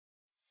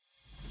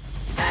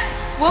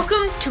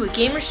Welcome to A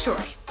Gamer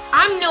Story.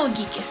 I'm Noah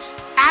Geekus,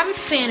 avid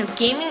fan of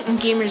gaming and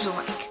gamers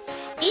alike.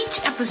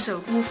 Each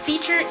episode will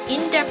feature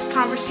in-depth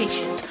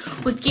conversations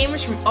with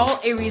gamers from all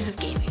areas of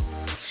gaming.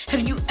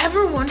 Have you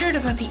ever wondered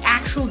about the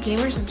actual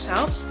gamers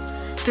themselves?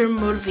 Their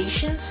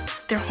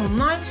motivations, their home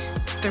lives,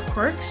 their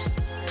quirks?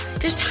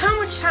 Just how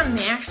much time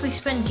they actually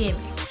spend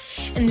gaming,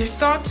 and their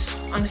thoughts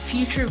on the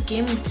future of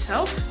gaming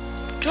itself?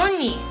 Join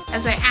me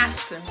as I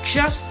ask them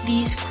just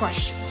these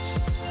questions.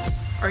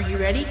 Are you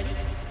ready?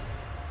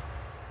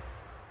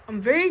 I'm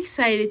very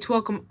excited to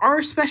welcome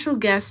our special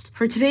guest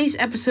for today's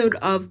episode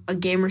of A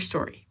Gamer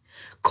Story.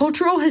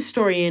 Cultural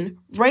historian,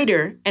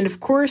 writer, and of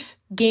course,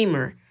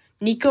 gamer,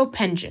 Nico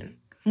Pengin.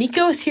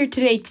 Nico is here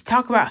today to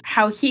talk about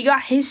how he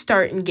got his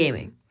start in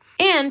gaming,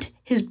 and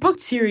his book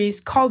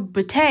series called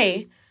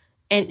Bate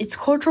and its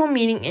cultural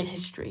meaning and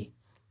history.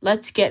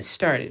 Let's get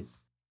started.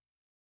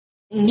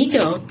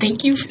 Nico,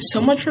 thank you so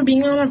much for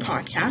being on our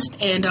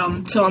podcast.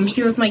 And so I'm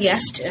here with my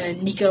guest,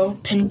 Nico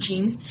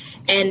Pengin,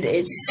 and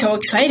it's so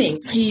exciting.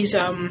 He's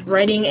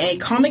writing a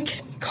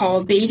comic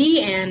called Bate,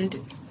 and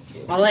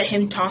I'll let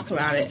him talk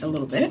about it a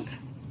little bit.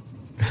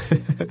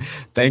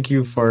 Thank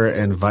you for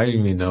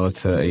inviting me, Noah,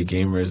 to A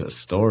Gamer's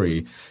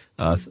Story.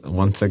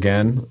 Once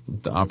again,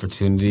 the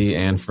opportunity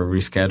and for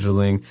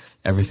rescheduling,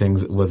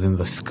 everything's within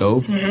the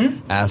scope.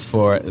 Mm-hmm. As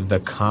for the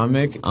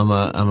comic,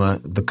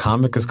 the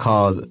comic is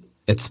called,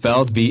 it's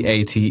spelled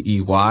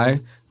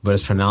Batey, but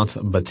it's pronounced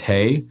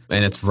Bate,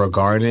 and it's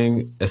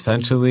regarding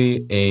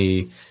essentially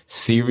a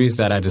series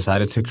that I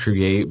decided to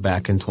create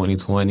back in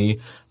 2020,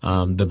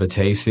 the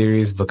Bate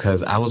series,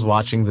 because I was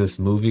watching this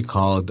movie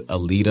called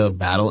Alita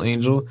Battle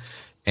Angel,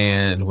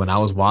 and when I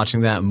was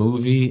watching that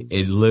movie,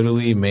 it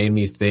literally made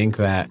me think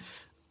that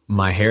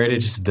my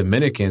heritage is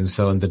Dominican.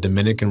 So in the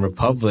Dominican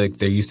Republic,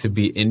 there used to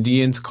be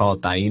Indians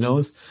called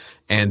Tainos,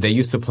 and they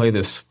used to play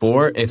this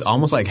sport. It's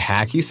almost like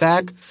hacky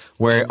sack,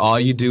 where all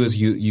you do is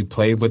you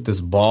play with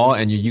this ball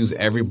and you use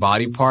every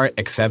body part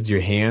except your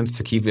hands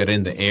to keep it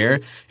in the air,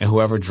 and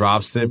whoever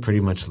drops it pretty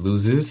much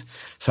loses.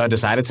 So I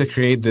decided to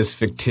create this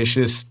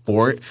fictitious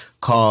sport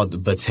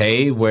called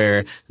Bate,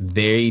 where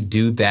they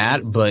do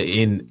that, but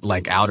in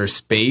like outer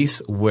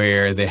space,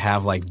 where they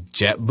have like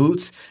jet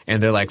boots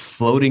and they're like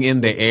floating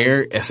in the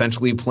air,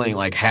 essentially playing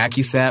like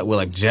hacky sack with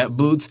like jet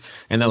boots,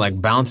 and they're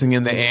like bouncing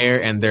in the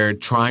air and they're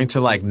trying to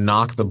like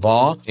knock the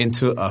ball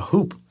into a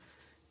hoop.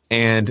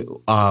 And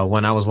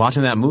when I was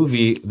watching that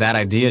movie, that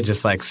idea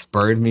just like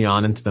spurred me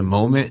on into the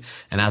moment.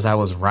 And as I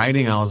was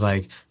writing, I was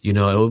like,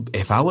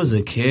 if I was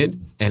a kid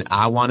and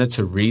I wanted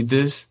to read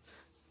this,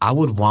 I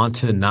would want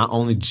to not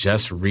only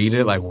just read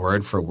it like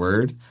word for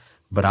word,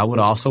 but I would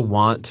also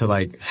want to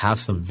like have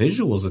some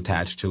visuals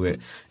attached to it.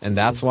 And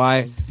that's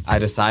why I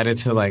decided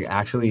to like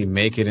actually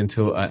make it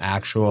into an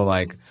actual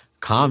like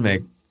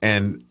comic.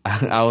 And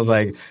I was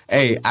like,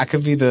 hey, I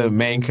could be the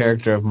main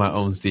character of my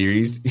own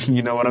series.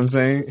 You know what I'm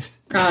saying?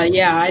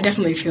 Yeah, I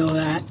definitely feel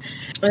that.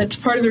 That's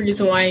part of the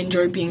reason why I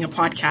enjoy being a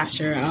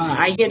podcaster.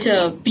 I get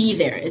to be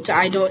there.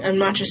 I'm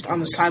not just on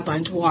the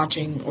sidelines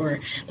watching, or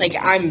like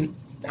I'm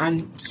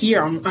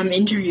here. I'm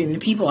interviewing the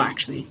people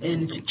actually,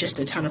 and it's just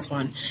a ton of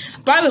fun.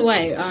 By the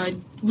way,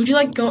 would you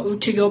like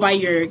to go by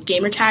your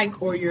gamer tag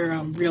or your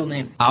real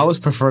name? I always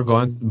prefer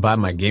going by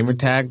my gamer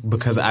tag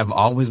because I've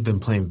always been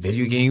playing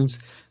video games.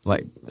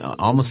 Like,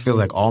 almost feels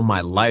like all my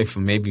life,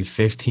 maybe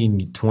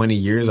 15, 20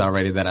 years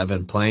already that I've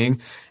been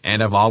playing.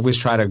 And I've always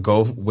tried to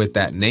go with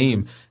that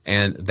name.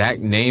 And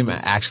that name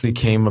actually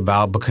came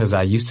about because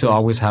I used to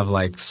always have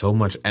like so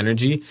much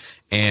energy.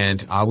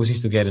 And I always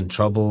used to get in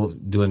trouble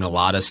doing a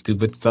lot of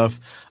stupid stuff,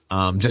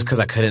 just because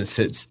I couldn't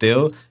sit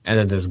still. And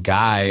then this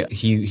guy,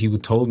 he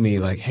told me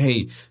like,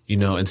 hey,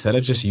 instead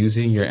of just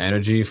using your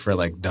energy for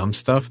like dumb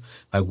stuff,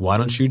 like, why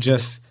don't you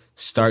just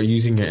start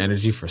using your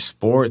energy for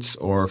sports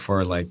or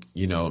for like,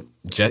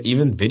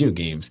 even video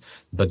games,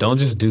 but don't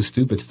just do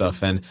stupid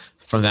stuff. And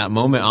from that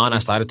moment on, I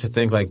started to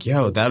think like,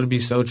 yo, that would be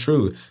so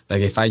true.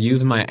 Like if I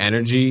use my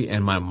energy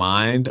and my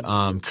mind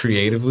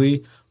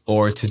creatively,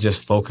 or to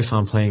just focus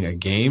on playing a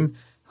game,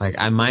 like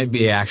I might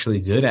be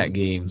actually good at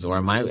games, or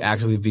I might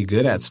actually be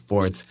good at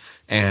sports.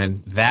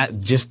 And that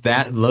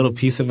little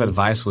piece of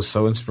advice was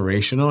so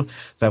inspirational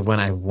that when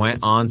I went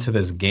on to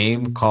this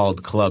game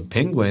called Club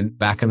Penguin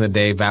back in the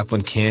day, back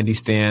when Candy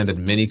Stand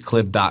and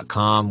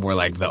miniclip.com were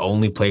like the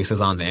only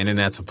places on the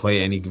internet to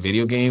play any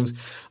video games,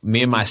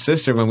 me and my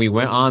sister, when we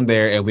went on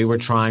there and we were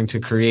trying to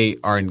create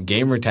our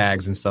gamer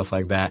tags and stuff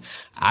like that,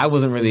 I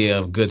wasn't really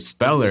a good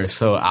speller.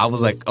 So I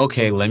was like,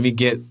 okay, let me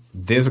get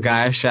this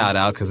guy a shout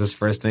out because his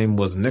first name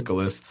was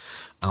Nicholas.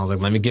 I was like,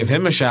 let me give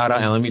him a shout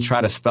out and let me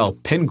try to spell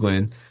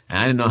penguin. And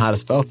I didn't know how to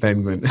spell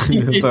penguin.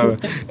 So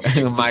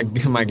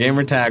my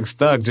gamer tag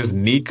stuck, just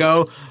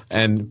Nico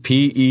and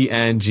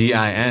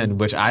Pengin,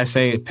 which I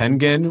say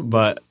Pengin,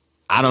 but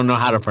I don't know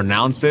how to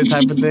pronounce it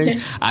type of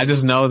thing. I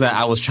just know that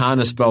I was trying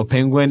to spell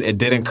penguin. It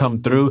didn't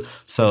come through.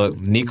 So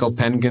Nico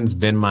Pengin's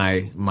been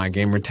my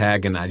gamer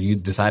tag, and I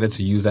decided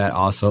to use that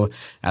also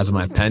as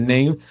my pen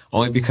name,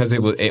 only because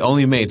it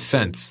only made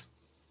sense.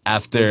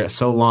 after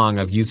so long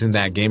of using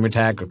that gamer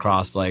tag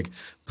across like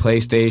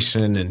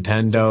PlayStation,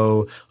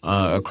 Nintendo,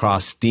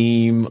 across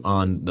Steam,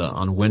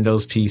 on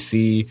Windows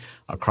PC,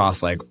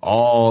 across like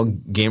all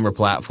gamer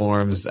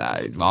platforms,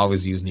 I've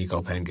always used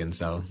Nico Pengin.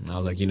 So I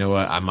was like, you know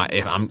what,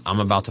 if I'm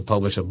about to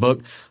publish a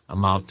book, I'm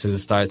about to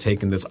start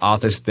taking this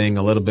author's thing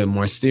a little bit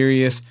more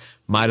serious.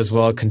 Might as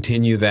well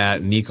continue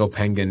that Nico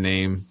Pengin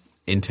name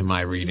into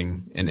my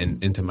reading and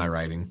into my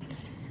writing.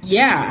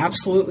 Yeah,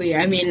 absolutely.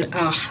 I mean,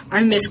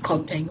 I miss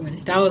Club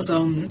Penguin. That was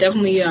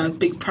definitely a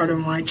big part of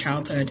my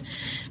childhood.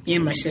 Me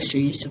and my sister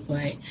used to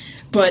play.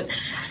 But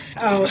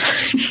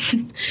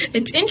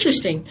it's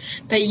interesting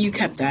that you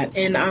kept that,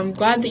 and I'm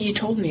glad that you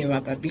told me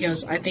about that,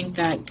 because I think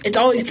that it's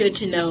always good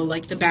to know,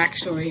 like, the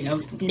backstory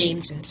of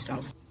names and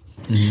stuff.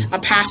 Mm-hmm. A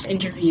past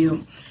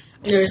interview,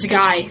 there was a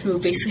guy who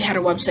basically had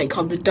a website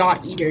called the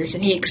Dot Eaters,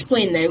 and he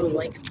explained that it was,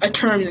 like, a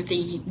term that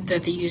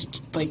they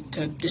used, like,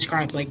 to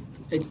describe, like,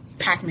 the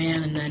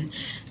Pac-Man, and then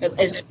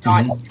as a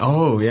dot. Mm-hmm.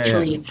 Oh, yeah,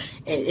 actually,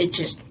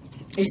 yeah.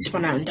 It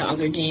spun out into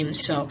other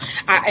games. So,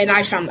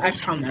 I found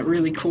that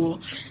really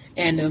cool.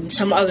 And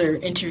some other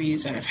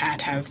interviews that I've had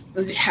have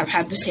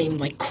had the same,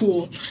 like,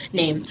 cool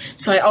name.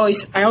 So I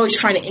always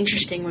find it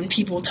interesting when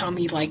people tell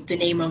me, like, the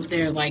name of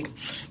their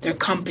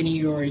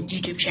company or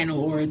YouTube channel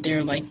or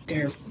their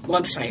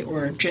website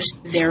or just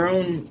their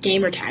own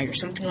gamer tag or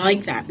something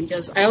like that,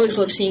 because I always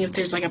love seeing if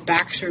there's, like, a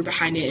backstory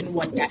behind it and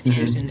what that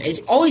is. And it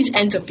always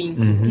ends up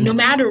being, no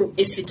matter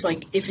if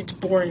it's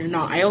boring or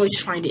not, I always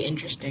find it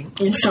interesting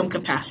in some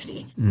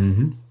capacity.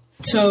 Mm-hmm.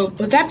 So,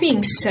 with that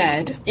being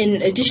said,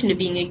 in addition to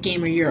being a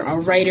gamer, you're a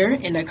writer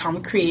and a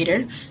comic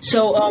creator.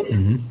 So,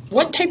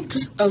 what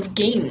types of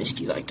games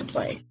do you like to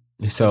play?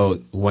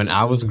 So, when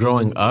I was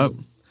growing up,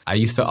 I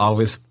used to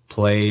always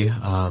play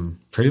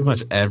pretty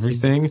much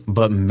everything,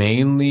 but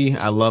mainly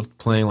I loved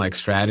playing, like,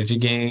 strategy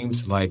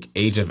games, like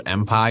Age of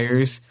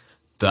Empires.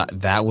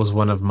 That was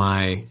one of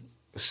my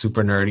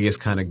super nerdiest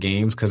kind of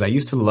games, because I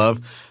used to love,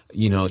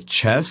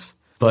 chess.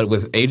 But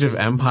with Age of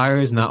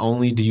Empires, not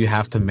only do you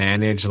have to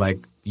manage, like,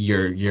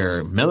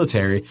 your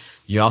military,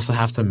 you also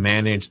have to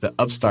manage the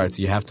upstarts.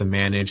 You have to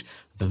manage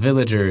the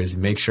villagers,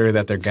 make sure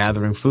that they're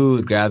gathering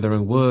food,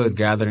 gathering wood,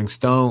 gathering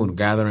stone,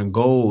 gathering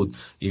gold.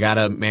 You got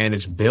to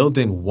manage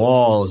building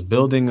walls,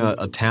 building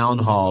a town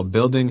hall,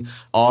 building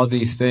all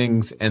these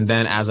things. And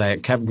then as I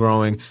kept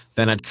growing,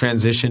 then I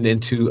transitioned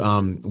into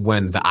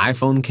when the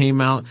iPhone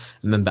came out,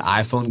 and then the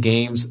iPhone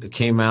games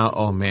came out.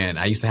 Oh man,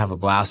 I used to have a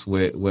blast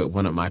with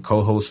one of my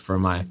co-hosts for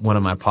one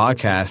of my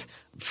podcasts,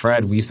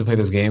 Fred. We used to play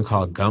this game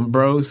called Gum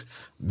Bros.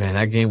 Man,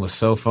 that game was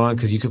so fun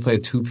because you could play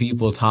 2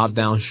 people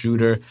top-down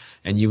shooter,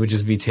 and you would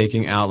just be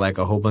taking out like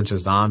a whole bunch of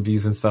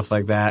zombies and stuff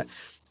like that.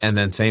 And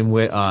then same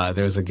with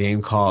there was a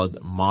game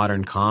called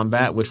Modern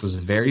Combat, which was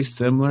very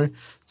similar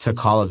to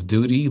Call of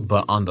Duty,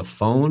 but on the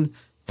phone,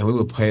 and we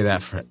would play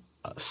that for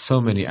so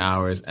many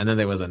hours. And then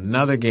there was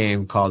another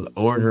game called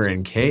Order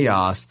and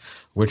Chaos,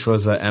 which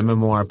was a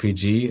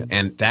MMORPG,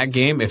 and that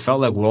game, it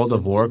felt like World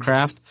of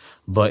Warcraft,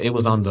 but it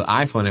was on the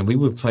iPhone, and we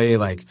would play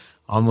like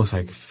almost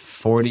like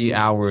 40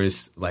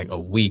 hours like a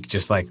week,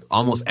 just like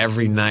almost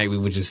every night. We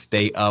would just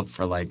stay up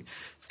for like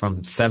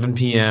from 7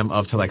 p.m.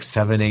 up to like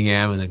 7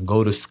 a.m. and then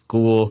go to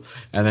school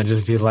and then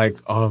just be like,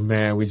 oh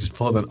man, we just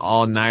pulled an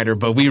all-nighter,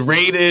 but we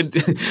raided.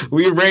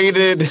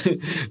 And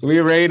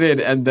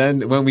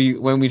then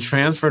when we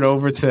transferred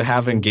over to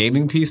having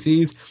gaming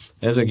PCs,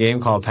 there's a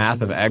game called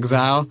Path of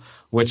Exile,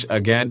 which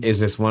again is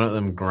just one of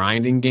them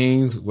grinding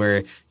games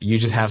where you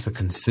just have to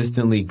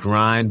consistently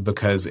grind,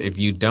 because if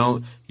you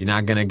don't, you're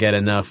not going to get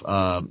enough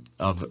of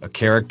a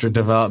character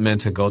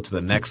development to go to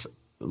the next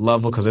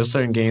level, because there's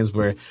certain games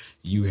where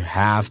you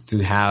have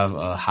to have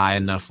a high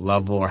enough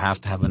level or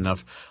have to have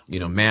enough,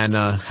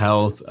 mana,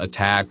 health,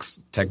 attacks,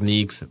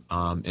 techniques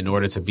in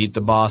order to beat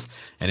the boss.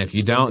 And if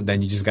you don't,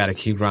 then you just got to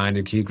keep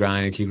grinding.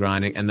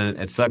 And then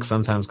it sucks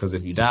sometimes because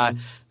if you die,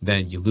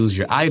 then you lose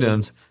your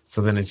items.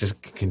 So then it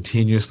just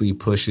continuously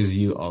pushes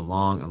you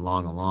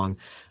along.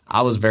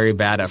 I was very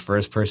bad at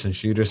first-person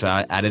shooters, so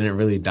I didn't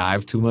really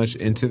dive too much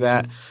into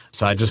that.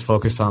 So I just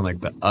focused on like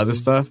the other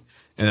stuff.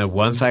 And then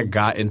once I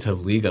got into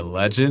League of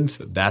Legends,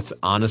 that's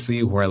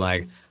honestly where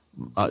like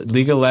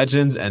League of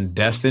Legends and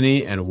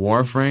Destiny and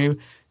Warframe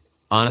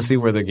honestly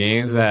were the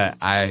games that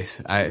I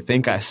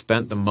think I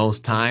spent the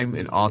most time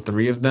in all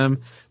 3 of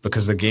them,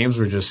 because the games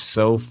were just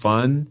so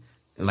fun.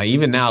 And like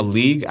even now,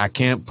 League, I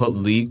can't put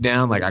League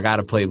down. Like I got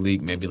to play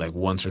League maybe like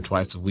once or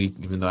twice a week,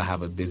 even though I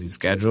have a busy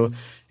schedule.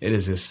 It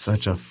is just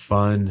such a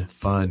fun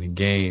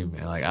game.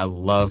 And like I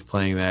love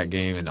playing that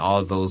game and all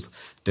of those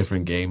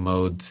different game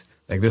modes.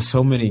 Like there's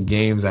so many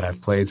games that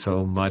I've played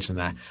so much,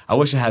 and I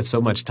wish I had so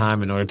much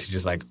time in order to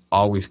just like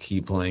always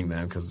keep playing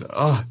them, because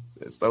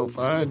it's so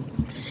fun.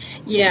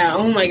 Yeah,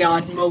 oh my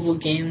god, mobile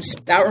games.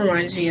 That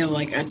reminds me of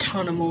like a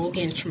ton of mobile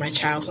games from my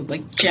childhood,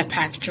 like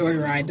Jetpack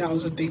Joyride. That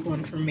was a big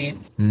one for me.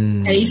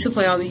 And I used to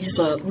play all these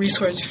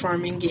resource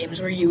farming games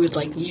where you would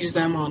like use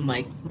them on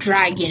like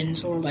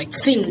dragons or like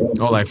things.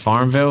 Oh, like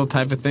Farmville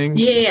type of thing?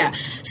 Yeah.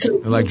 So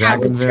or like you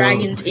have Dragonville?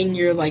 dragons in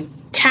your like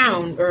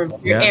town or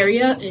your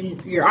area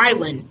and your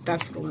island.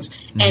 That's what it was.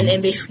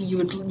 And basically you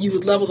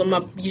would level them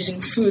up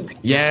using food.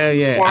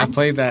 Yeah. I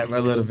played that for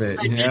a little bit.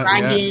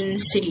 Dragon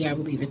City, I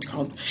believe it's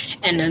called,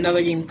 and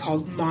another game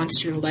called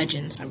Monster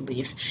Legends, I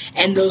believe.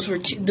 And those are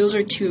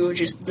two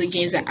just the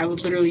games that I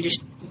would literally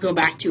just go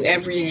back to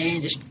every day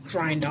and just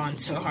grind on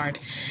so hard.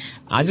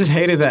 I just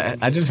hated that.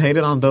 I just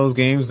hated on those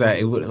games that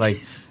it would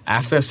like.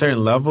 After a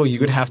certain level, you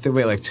would have to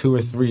wait like 2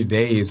 or 3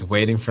 days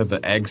waiting for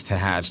the eggs to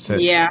hatch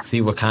to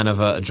see what kind of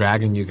a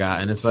dragon you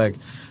got. And it's like,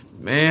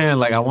 man,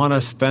 like I want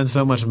to spend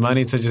so much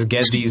money to just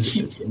get these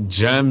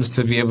gems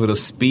to be able to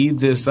speed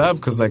this up.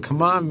 Because like,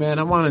 come on, man,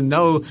 I want to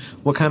know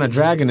what kind of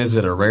dragon. Is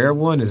it a rare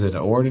one? Is it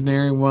an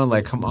ordinary one?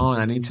 Like, come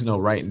on, I need to know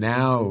right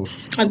now.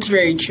 That's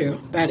very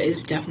true. That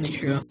is definitely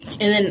true.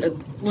 And then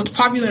what's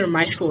popular in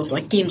my school is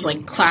like games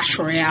like Clash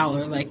Royale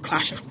or like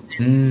Clash of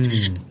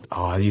Clans.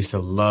 Oh, I used to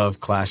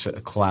love Clash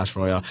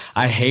Royale.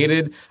 I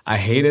hated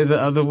the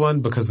other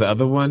one because the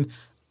other one,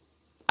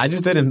 I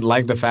just didn't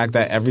like the fact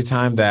that every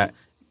time that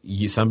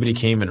somebody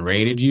came and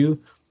raided you,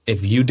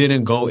 if you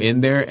didn't go in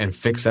there and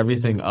fix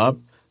everything up,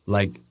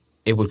 like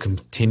it would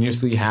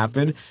continuously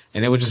happen,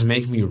 and it would just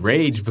make me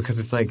rage because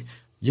it's like,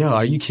 yo,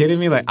 are you kidding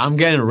me? Like, I'm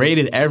getting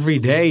raided every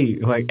day.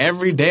 Like,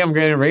 every day I'm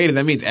getting raided.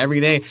 That means every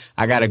day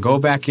I got to go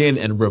back in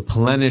and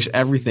replenish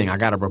everything. I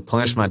got to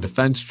replenish my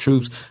defense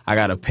troops. I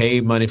got to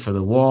pay money for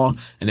the wall.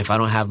 And if I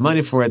don't have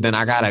money for it, then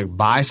I got to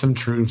buy some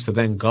troops to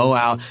then go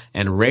out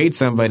and raid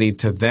somebody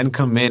to then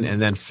come in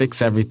and then fix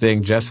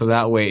everything just so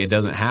that way it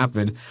doesn't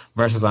happen.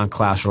 Versus on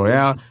Clash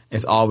Royale,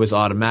 it's always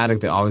automatic.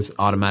 They always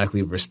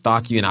automatically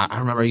restock you. And I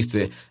remember I used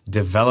to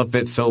develop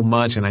it so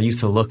much, and I used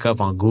to look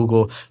up on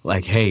Google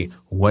like, hey,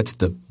 what's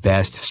the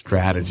best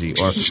strategy,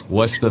 or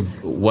what's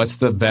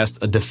the best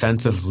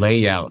defensive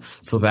layout,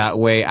 so that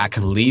way I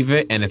can leave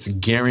it and it's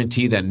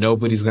guaranteed that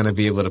nobody's going to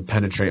be able to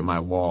penetrate my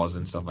walls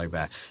and stuff like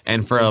that.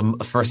 And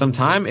for some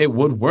time it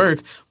would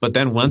work, but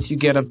then once you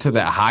get up to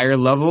that higher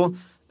level,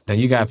 then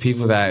you got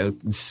people that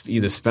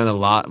either spend a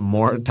lot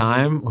more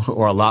time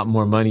or a lot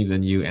more money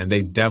than you, and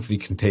they definitely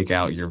can take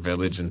out your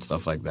village and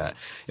stuff like that.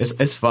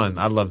 It's fun.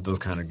 I love those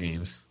kind of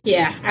games.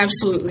 Yeah,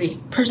 absolutely.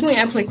 Personally,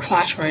 I play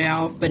Clash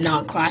Royale, but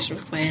not Clash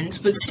of Clans.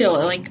 But still,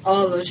 like,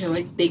 all of those are,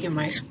 like, big in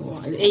my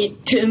school.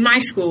 In my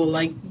school,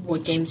 like,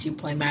 what games you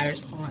play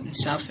matters a lot and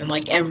stuff, and,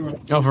 like,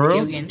 everyone. Oh, for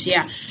real? Video games,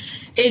 yeah.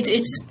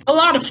 It's a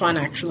lot of fun,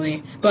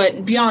 actually.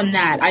 But beyond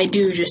that, I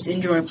do just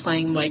enjoy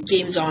playing, like,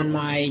 games on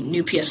my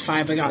new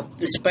PS5. I got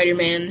the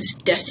Spider-Man's.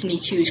 Destiny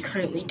 2 is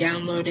currently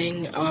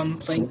downloading.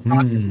 Playing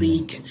Rocket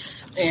League.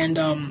 And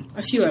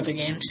a few other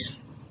games.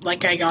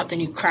 Like, I got the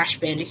new Crash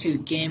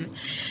Bandicoot game.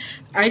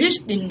 I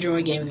just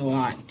enjoy gaming a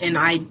lot, and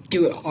I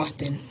do it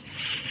often.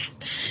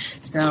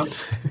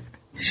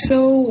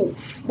 So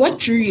what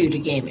drew you to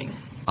gaming?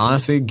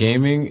 Honestly,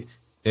 gaming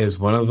is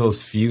one of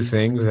those few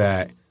things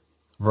that,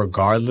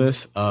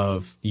 regardless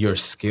of your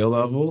skill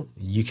level,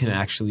 you can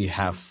actually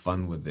have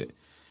fun with it.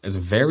 It's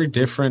very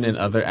different in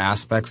other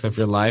aspects of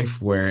your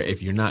life where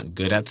if you're not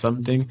good at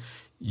something,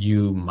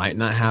 you might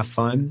not have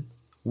fun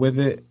with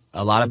it.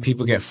 A lot of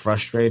people get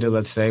frustrated,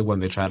 let's say, when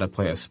they try to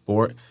play a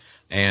sport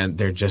and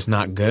they're just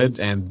not good.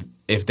 And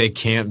if they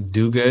can't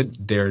do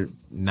good, they're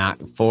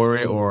not for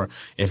it. Or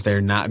if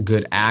they're not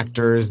good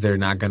actors, they're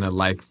not going to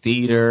like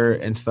theater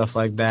and stuff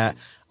like that.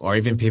 Or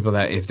even people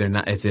that if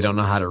they don't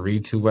know how to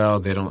read too well,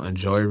 they don't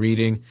enjoy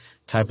reading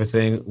type of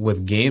thing.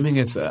 With gaming,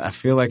 I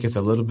feel like it's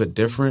a little bit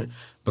different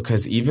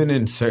because even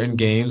in certain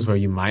games where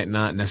you might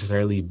not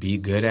necessarily be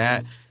good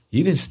at,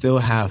 you can still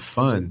have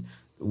fun.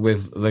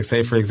 With, like,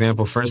 say, for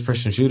example,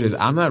 first-person shooters,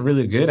 I'm not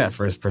really good at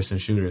first-person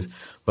shooters.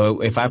 But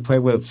if I play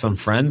with some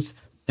friends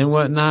and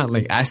whatnot,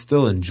 like, I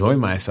still enjoy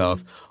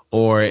myself.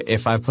 Or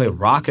if I play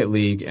Rocket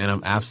League and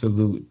I'm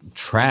absolute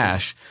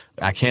trash,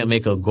 I can't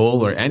make a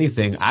goal or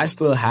anything, I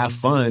still have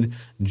fun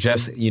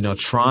just,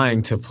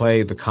 trying to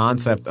play the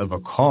concept of a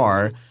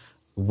car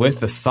with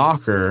the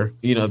soccer.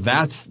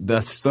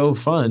 That's so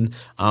fun.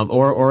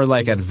 Or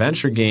like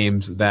adventure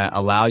games that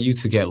allow you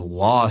to get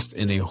lost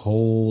in a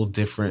whole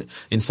different,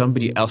 in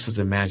somebody else's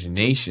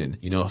imagination.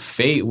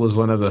 Fate was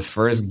one of the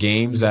first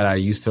games that I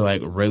used to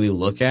like really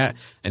look at.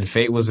 And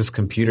Fate was this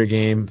computer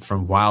game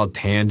from Wild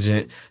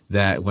Tangent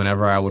that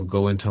whenever I would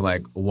go into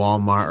like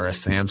Walmart or a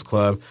Sam's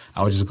Club,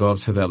 I would just go up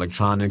to the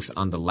electronics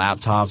on the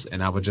laptops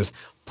and I would just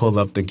pull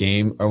up the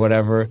game or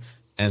whatever.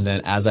 And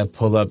then as I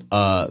pull up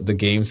the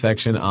game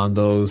section on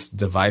those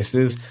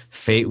devices,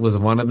 Fate was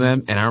one of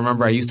them. And I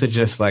remember I used to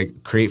just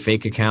like create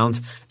fake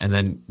accounts and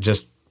then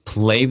just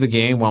play the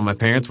game while my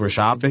parents were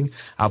shopping.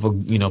 I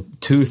would,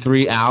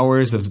 2-3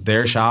 hours of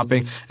their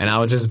shopping, and I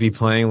would just be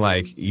playing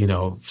like,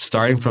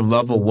 starting from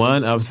level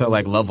 1 up to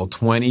like level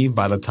 20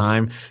 by the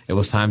time it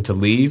was time to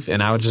leave.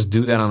 And I would just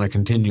do that on a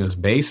continuous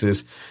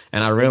basis.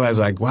 And I realized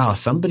like, wow,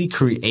 somebody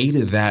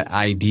created that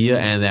idea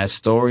and that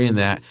story and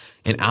that,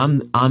 and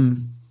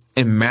I'm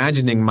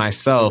imagining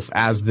myself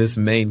as this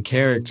main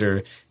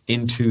character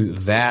into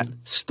that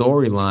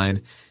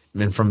storyline.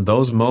 And from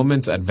those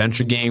moments,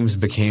 adventure games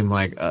became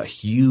like a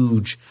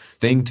huge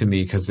thing to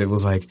me because it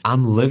was like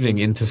I'm living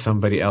into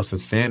somebody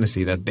else's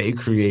fantasy that they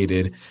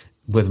created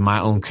with my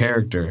own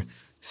character.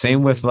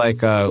 Same with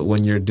like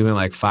when you're doing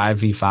like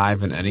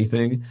 5v5 and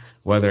anything,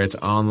 whether it's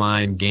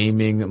online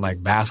gaming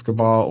like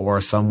basketball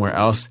or somewhere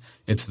else,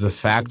 it's the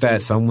fact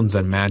that someone's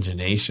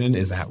imagination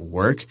is at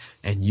work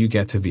and you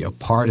get to be a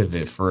part of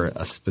it for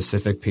a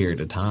specific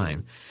period of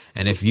time.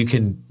 And if you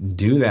can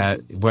do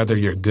that, whether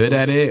you're good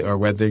at it or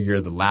whether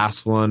you're the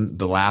last one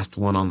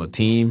on the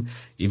team,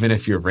 even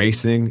if you're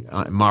racing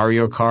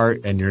Mario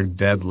Kart and you're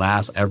dead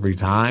last every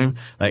time,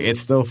 like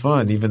it's still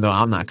fun, even though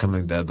I'm not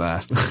coming dead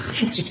last.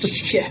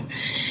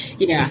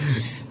 Yeah,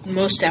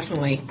 most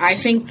definitely. I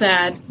think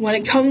that when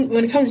it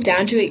comes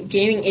down to it,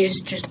 gaming is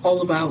just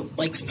all about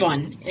like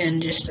fun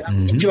and just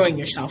enjoying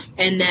yourself.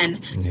 And then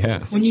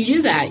when you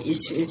do that,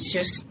 it's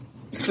just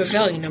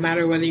fulfilling, no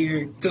matter whether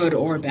you're good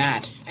or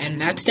bad. And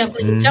that's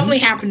definitely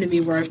happened to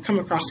me where I've come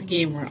across a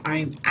game where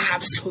I'm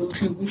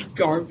absolutely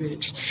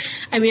garbage.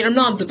 I mean, I'm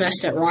not the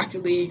best at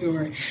Rocket League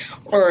or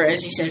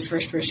as you said,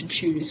 first person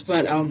shooters,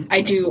 but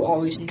I do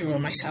always enjoy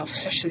myself,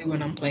 especially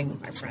when I'm playing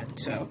with my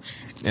friends. So,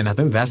 and I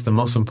think that's the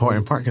most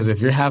important part, because if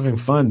you're having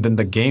fun, then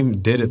the game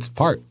did its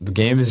part. The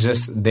game is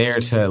just there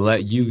to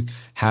let you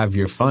have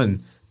your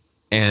fun.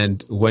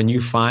 And when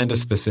you find a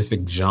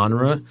specific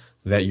genre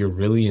that you're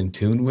really in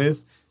tune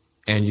with,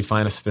 and you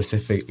find a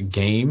specific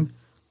game,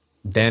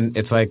 then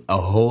it's like a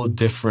whole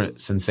different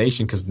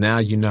sensation, because now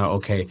you know,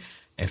 okay,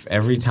 if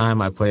every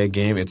time I play a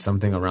game, it's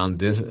something around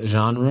this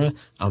genre,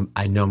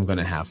 I know I'm going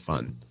to have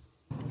fun.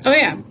 Oh,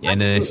 yeah. And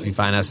then if you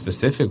find a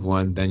specific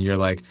one, then you're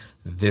like,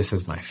 this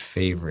is my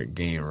favorite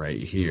game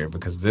right here,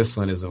 because this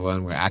one is the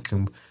one where I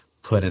can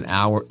put an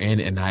hour in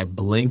and I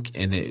blink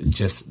and it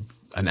just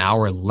an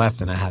hour left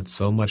and I had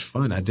so much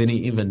fun. I didn't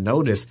even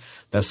notice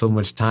that so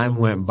much time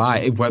went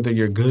by. Whether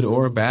you're good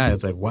or bad,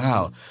 it's like,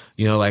 wow.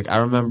 You know, like I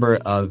remember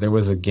there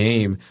was a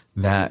game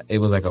that it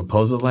was like a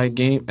puzzle-like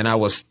game and I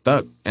was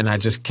stuck and I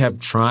just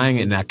kept trying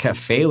and I kept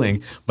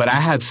failing. But I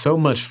had so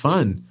much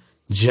fun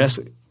just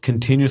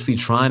continuously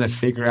trying to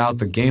figure out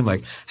the game.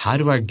 Like, how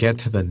do I get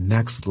to the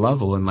next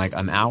level? And like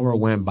an hour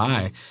went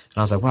by and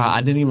I was like, wow,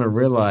 I didn't even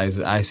realize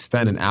I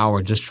spent an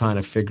hour just trying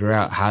to figure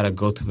out how to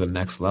go to the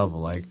next level.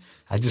 Like,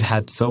 I just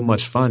had so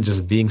much fun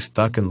just being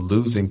stuck and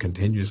losing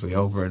continuously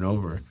over and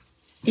over.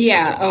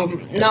 Yeah,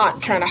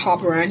 not trying to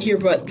hop around here,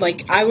 but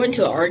like I went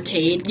to the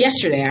arcade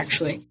yesterday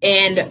actually,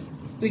 and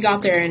we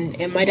got there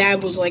and my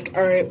dad was like,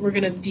 all right, we're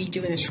going to be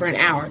doing this for an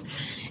hour.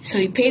 So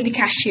he paid the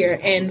cashier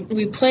and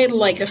we played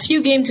like a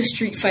few games of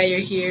Street Fighter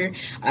here,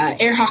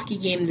 air hockey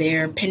game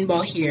there,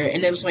 pinball here,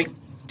 and it was like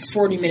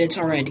 40 minutes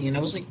already. And I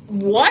was like,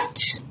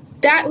 what?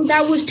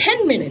 That was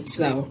 10 minutes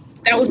though.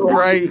 That was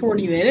right.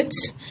 40 minutes.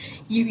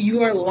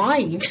 You are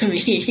lying to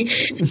me,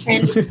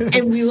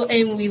 and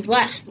we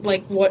left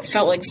like what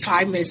felt like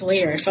 5 minutes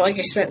later. I felt like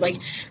I spent like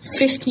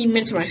 15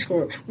 minutes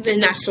in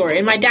that store.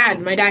 And my dad,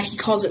 he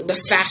calls it the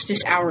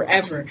fastest hour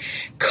ever,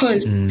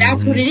 because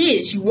that's what it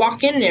is. You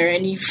walk in there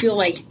and you feel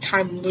like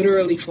time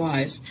literally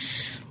flies.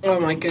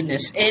 Oh my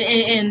goodness,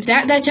 and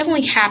that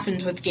definitely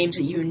happens with games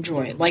that you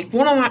enjoy. Like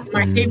one of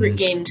my favorite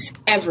games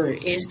ever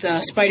is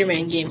the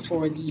Spider-Man game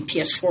for the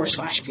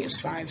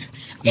PS4/PS5,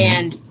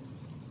 and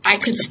I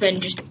could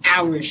spend just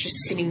hours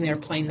just sitting there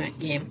playing that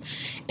game.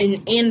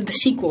 And the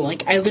sequel,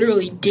 like, I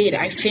literally did.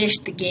 I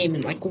finished the game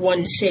in, like,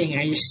 one sitting.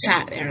 I just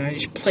sat there and I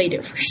just played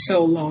it for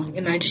so long.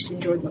 And I just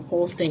enjoyed the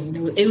whole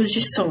thing. It was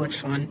just so much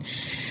fun.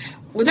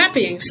 With that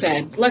being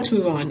said, let's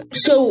move on.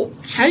 So,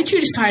 how did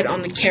you decide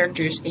on the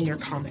characters in your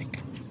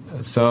comic?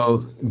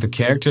 So, the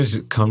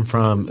characters come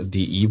from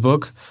the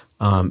ebook.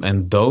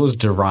 And those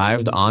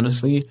derived,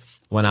 honestly,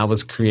 when I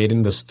was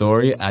creating the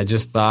story, I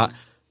just thought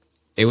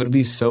it would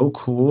be so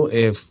cool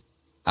if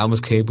I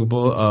was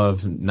capable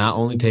of not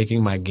only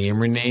taking my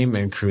gamer name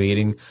and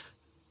creating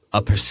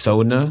a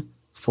persona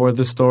for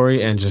the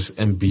story and just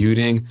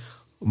imbuing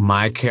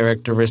my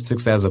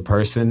characteristics as a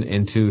person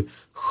into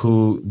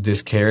who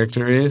this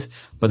character is.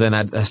 But then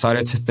I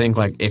started to think,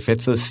 like, if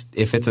it's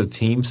a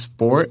team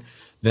sport,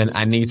 then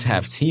I need to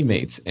have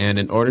teammates. And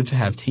in order to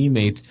have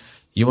teammates,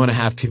 you want to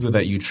have people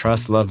that you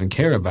trust, love, and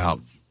care about.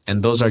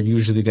 And those are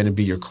usually going to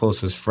be your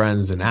closest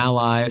friends and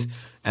allies.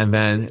 And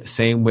then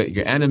same with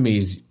your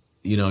enemies,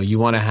 you know, you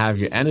want to have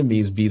your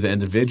enemies be the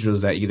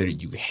individuals that either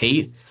you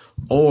hate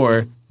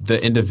or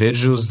the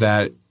individuals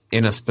that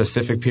in a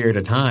specific period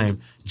of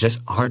time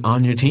just aren't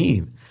on your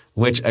team.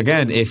 Which,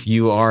 again, if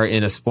you are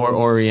in a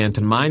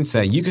sport-oriented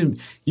mindset, you can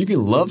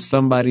love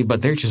somebody,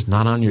 but they're just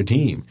not on your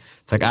team.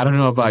 It's like, I don't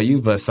know about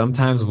you, but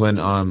sometimes when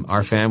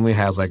our family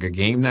has like a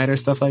game night or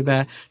stuff like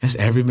that, it's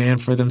every man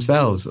for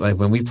themselves. Like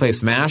when we play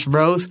Smash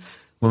Bros.,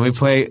 when we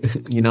play,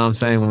 you know what I'm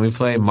saying, when we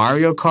play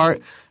Mario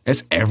Kart,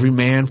 it's every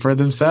man for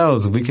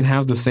themselves. We can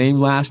have the same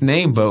last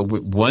name, but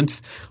once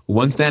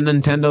that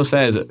Nintendo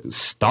says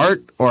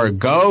start or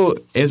go,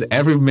 it's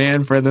every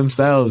man for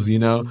themselves, you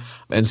know?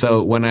 And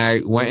so when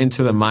I went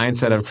into the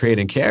mindset of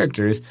creating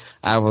characters,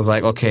 I was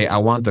like, okay, I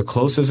want the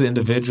closest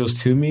individuals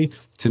to me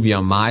to be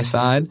on my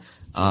side.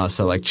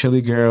 So like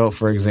Chili Girl,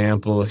 for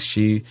example,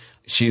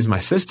 she's my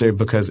sister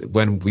because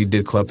when we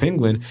did Club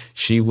Penguin,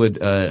 she would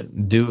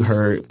do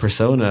her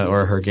persona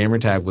or her gamer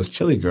tag was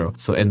Chili Girl.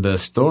 So in the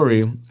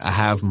story, I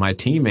have my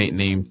teammate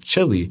named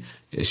Chili.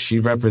 She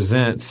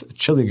represents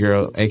Chili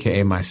Girl,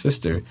 aka my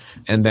sister.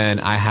 And then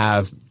I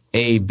have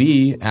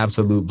AB,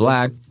 Absolute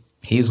Black.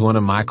 He's one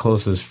of my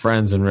closest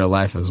friends in real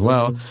life as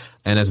well.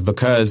 And it's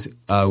because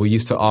we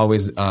used to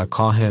always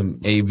call him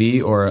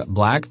AB or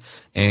Black.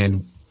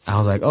 And I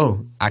was like,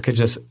 oh, I could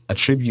just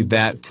attribute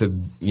that to,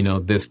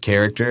 this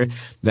character.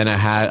 Then I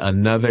had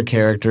another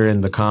character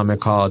in the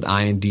comic called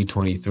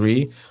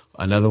IND23.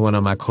 Another one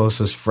of my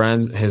closest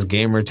friends, his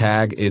gamer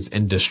tag is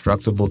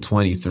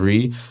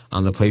Indestructible23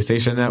 on the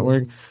PlayStation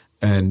Network.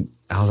 And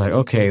I was like,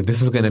 okay,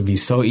 this is going to be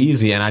so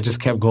easy. And I just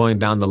kept going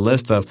down the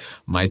list of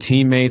my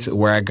teammates,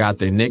 where I got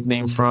their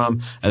nickname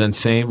from. And then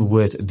same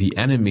with the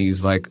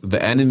enemies, like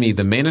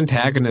the main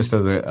antagonist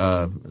of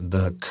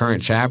the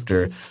current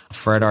chapter,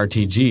 Fred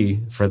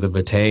RTG, for the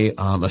Bate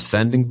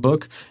Ascending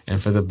book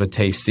and for the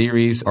Bate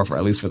series, or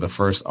at least for the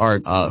first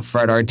arc.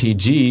 Fred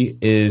RTG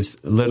is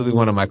literally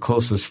one of my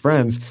closest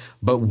friends,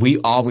 but we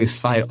always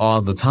fight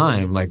all the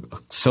time, like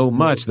so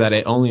much that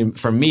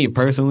for me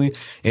personally,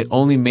 it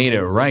only made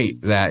it right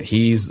that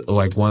he's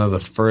like one of the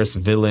first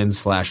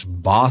villains /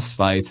 boss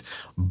fights,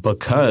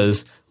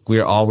 because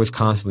we're always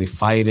constantly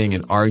fighting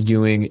and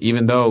arguing,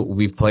 even though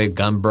we've played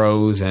Gun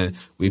Bros and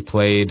we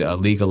played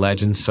League of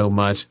Legends so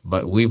much,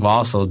 but we've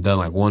also done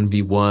like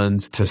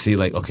 1v1s to see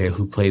like, okay,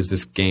 who plays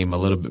this game a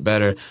little bit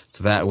better.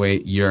 So that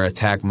way you're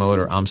attack mode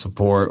or I'm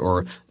support,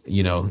 or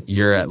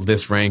you're at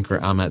this rank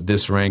or I'm at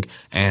this rank.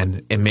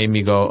 And it made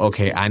me go,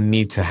 okay, I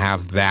need to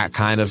have that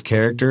kind of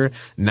character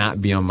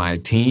not be on my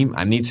team.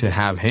 I need to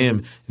have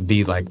him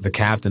be like the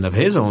captain of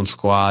his own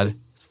squad,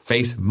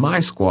 face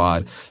my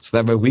squad, so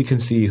that way we can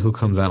see who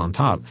comes out on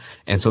top.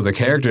 And so the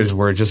characters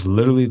were just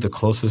literally the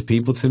closest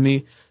people to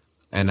me.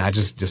 And I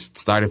just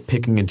started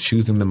picking and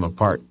choosing them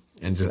apart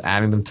and just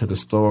adding them to the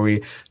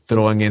story,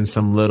 throwing in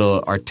some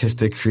little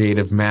artistic,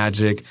 creative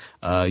magic,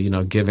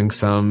 giving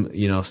some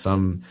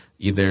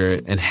either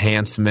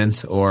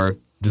enhancement or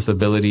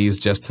disabilities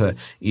just to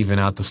even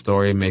out the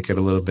story, make it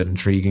a little bit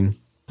intriguing.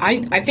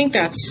 I think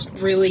that's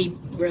really,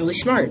 really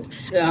smart.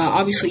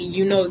 Obviously,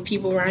 the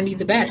people around you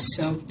the best,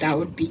 so that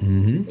would be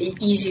the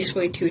easiest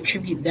way to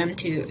attribute them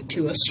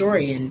to a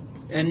story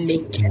and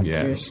make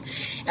characters.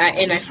 Yeah.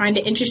 And I find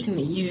it interesting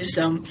that you use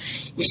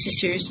your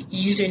sister's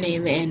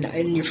username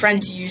and your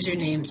friends'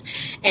 usernames,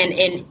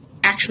 and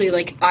actually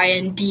like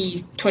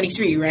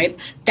IND23, right?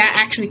 That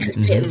actually could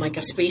fit in like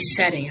a space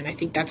setting, and I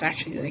think that's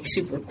actually like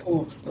super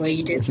cool the way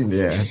you did.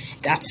 Yeah,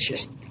 that's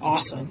just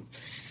awesome.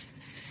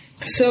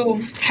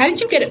 So, how did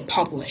you get it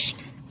published?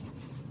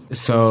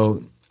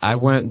 So, I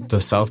went the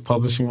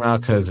self-publishing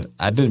route because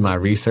I did my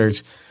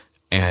research,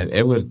 and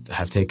it would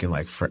have taken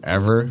like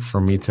forever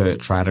for me to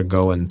try to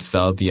go and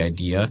sell the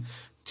idea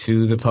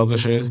to the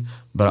publishers.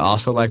 But I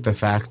also like the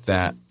fact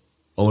that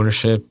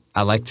ownership,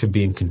 I like to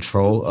be in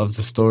control of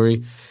the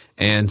story.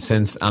 And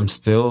since I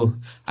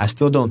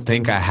still don't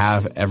think I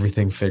have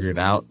everything figured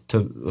out to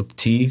the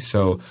T,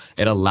 so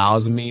it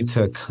allows me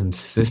to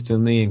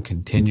consistently and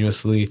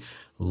continuously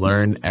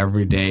learn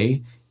every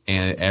day,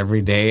 and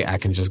every day I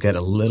can just get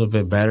a little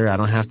bit better. I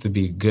don't have to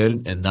be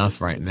good enough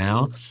right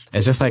now.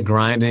 It's just like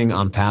grinding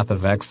on Path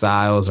of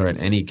Exiles or in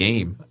any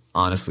game,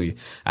 honestly.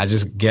 I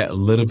just get a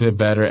little bit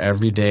better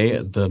every day.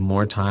 The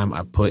more time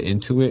I put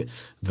into it,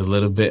 the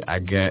little bit I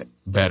get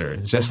better.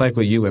 Just like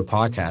with you with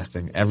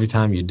podcasting. Every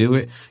time you do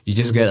it, you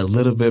just get a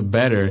little bit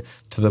better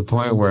to the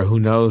point where who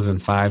knows in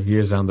 5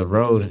 years down the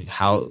road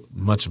how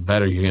much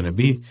better you're going to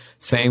be.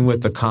 Same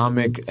with the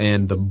comic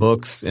and the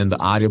books and the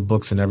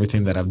audiobooks and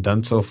everything that I've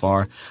done so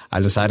far.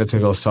 I decided to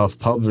go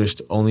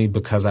self-published only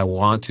because I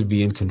want to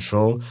be in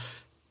control.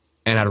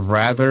 And I'd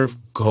rather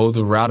go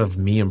the route of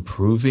me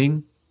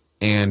improving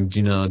and,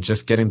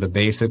 just getting the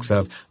basics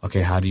of, okay,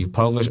 how do you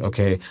publish?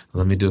 Okay,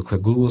 let me do a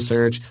quick Google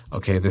search.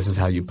 Okay, this is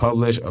how you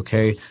publish.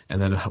 Okay,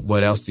 and then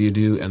what else do you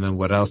do? And then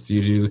what else do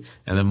you do?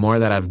 And the more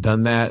that I've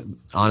done that,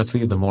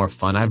 honestly, the more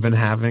fun I've been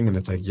having. And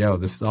it's like, yo,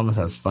 this is almost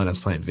as fun as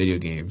playing video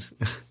games.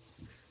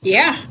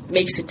 Yeah,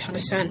 makes a ton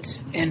of sense.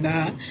 And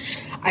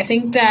I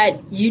think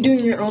that you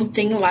doing your own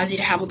thing allows you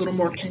to have a little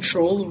more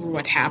control over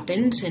what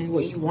happens and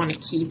what you want to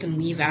keep and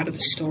leave out of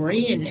the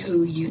story and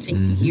who you think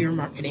that you're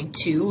marketing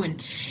to. And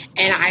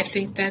I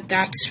think that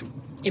that's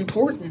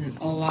important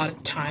a lot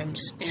of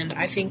times. And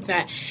I think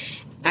that,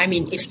 I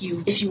mean, if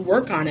you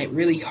work on it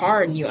really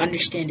hard and you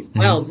understand it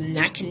well, then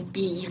that can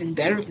be even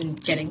better than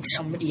getting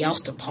somebody else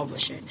to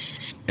publish it.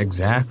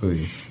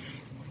 Exactly.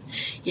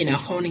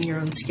 Honing your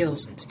own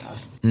skills and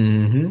stuff.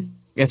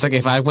 It's like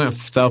if I went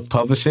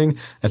self-publishing,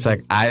 it's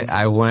like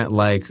I went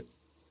like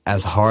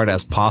as hard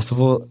as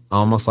possible,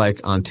 almost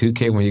like on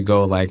 2K when you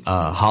go like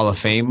Hall of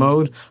Fame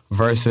mode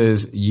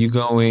versus you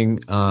going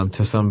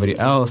to somebody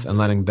else and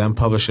letting them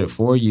publish it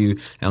for you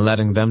and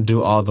letting them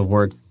do all the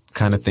work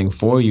kind of thing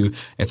for you.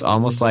 It's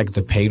almost like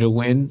the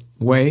pay-to-win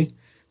way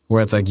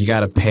where it's like you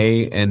got to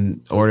pay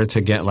in order to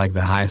get like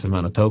the highest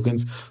amount of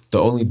tokens. The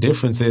only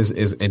difference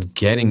is in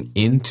getting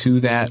into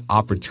that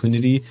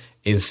opportunity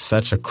is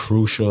such a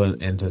crucial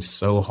and just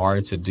so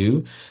hard to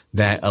do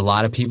that a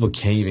lot of people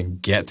can't even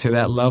get to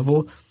that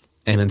level.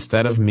 And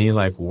instead of me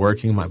like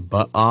working my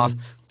butt off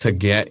to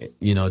get,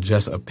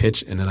 just a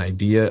pitch and an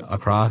idea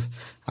across,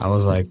 I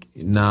was like,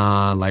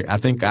 nah, like I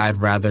think I'd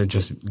rather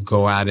just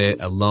go at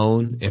it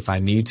alone if I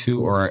need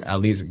to, or at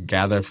least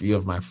gather a few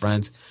of my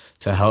friends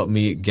to help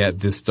me get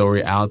this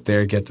story out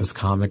there, get this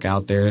comic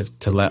out there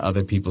to let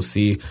other people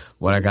see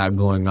what I got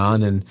going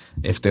on. And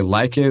if they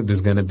like it,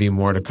 there's going to be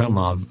more to come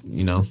of,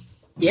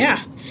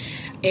 Yeah.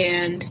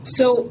 And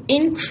so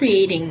in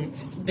creating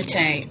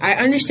Bate, I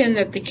understand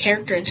that the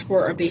character and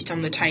sport are based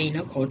on the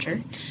Taino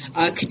culture.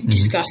 Could you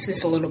discuss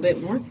this a little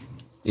bit more?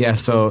 Yeah,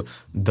 so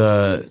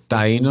the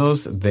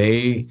Tainos,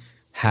 they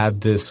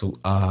had this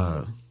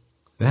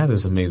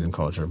amazing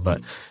culture, but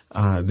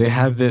they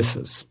had this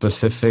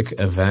specific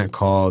event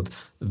called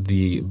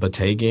the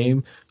Bate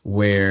game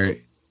where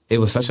it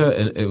was such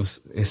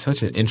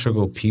an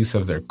integral piece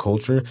of their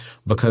culture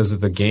because of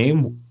the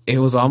game. It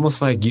was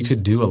almost like you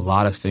could do a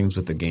lot of things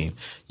with the game.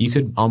 You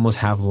could almost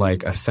have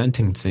like a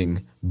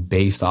sentencing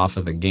based off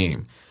of the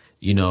game.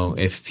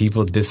 If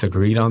people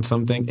disagreed on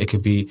something, you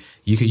could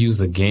use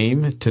the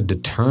game to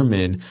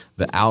determine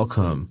the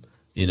outcome.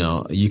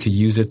 You could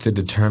use it to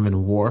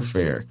determine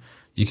warfare.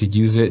 You could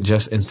use it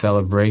just in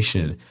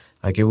celebration.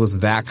 Like it was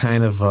that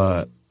kind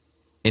of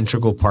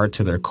integral part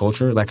to their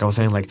culture. Like I was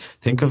saying, like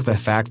think of the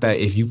fact that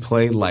if you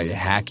play like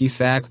hacky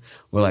sack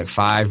with like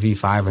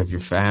 5v5 of your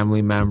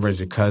family members,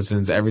 your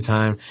cousins, every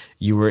time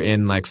you were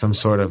in like some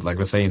sort of like,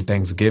 let's say in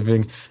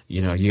Thanksgiving,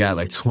 you got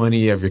like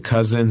 20 of your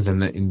cousins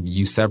and then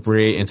you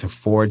separate into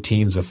 4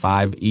 teams of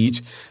 5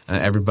 each, and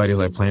everybody's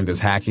like playing this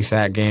hacky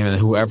sack game, and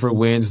whoever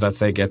wins, let's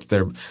say, gets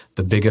the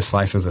biggest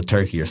slices of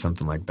turkey or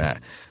something like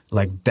that.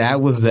 Like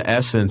that was the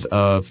essence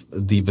of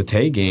the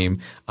Bate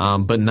game,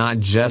 but not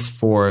just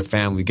for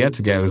family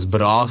get-togethers,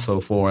 but also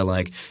for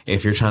like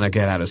if you're trying to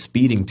get out a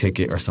speeding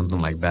ticket or something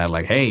like that.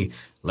 Like, hey,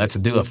 let's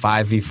do a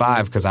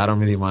 5v5 because I don't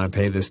really want to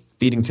pay this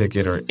speeding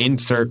ticket, or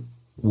insert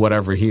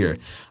whatever here.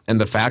 And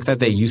the fact that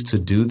they used to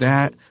do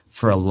that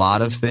for a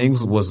lot of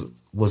things was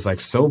like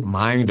so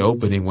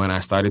mind-opening when I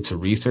started to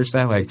research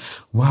that. Like,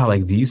 wow,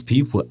 like these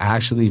people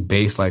actually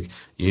base like,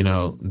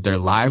 their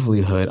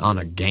livelihood on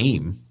a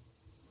game.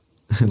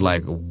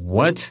 Like,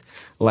 what?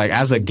 Like,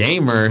 as a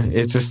gamer,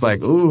 it's just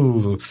like,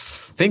 ooh,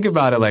 think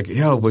about it. Like,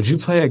 yo, would you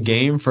play a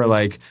game for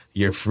like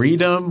your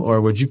freedom,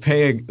 or would you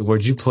play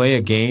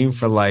a game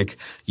for like,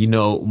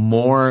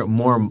 more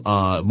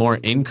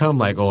income?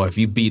 Like, oh, if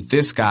you beat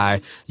this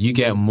guy, you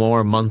get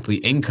more monthly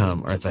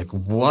income. Or it's like,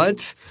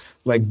 what?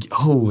 Like,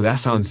 oh,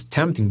 that sounds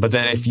tempting. But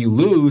then if you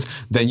lose,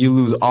 then you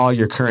lose all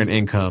your current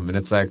income. And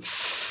it's like,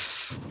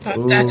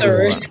 that's a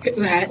risk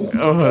that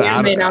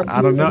I may not be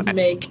able to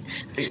make.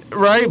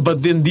 Right?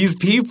 But then these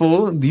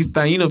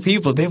Taino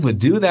people, they would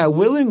do that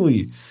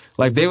willingly.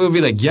 Like, they would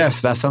be like,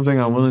 yes, that's something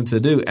I'm willing to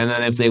do. And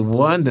then if they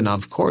won, then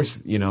of course,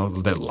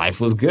 their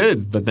life was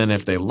good. But then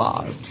if they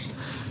lost,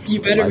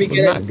 you better be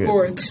good at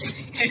sports.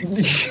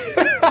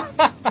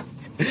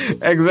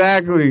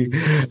 Exactly.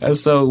 And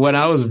so when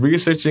I was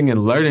researching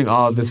and learning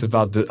all of this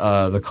about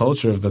the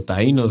culture of the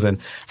Tainos and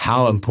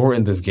how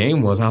important this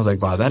game was, I was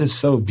like, wow, that is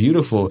so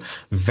beautiful.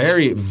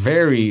 Very,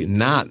 very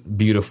not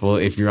beautiful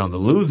if you're on the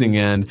losing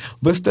end,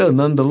 but still,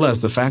 nonetheless,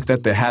 the fact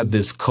that they had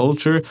this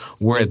culture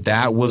where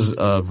that was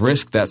a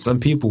risk that some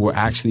people were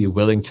actually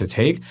willing to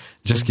take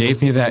just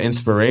gave me that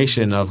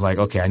inspiration of like,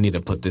 okay, I need to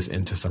put this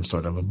into some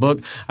sort of a book.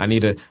 I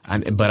need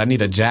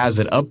to jazz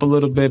it up a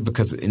little bit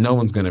because no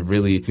one's going to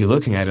really be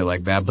looking at it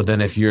like that. But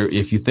then if you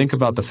think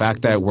about the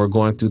fact that we're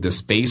going through the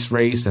space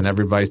race and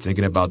everybody's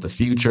thinking about the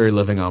future,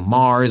 living on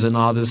Mars and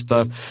all this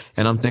stuff,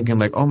 and I'm thinking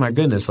like, oh my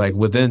goodness, like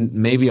within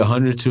maybe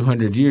 100,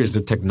 200 years,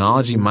 the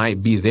technology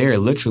might be there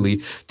literally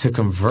to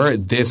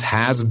convert this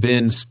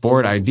has-been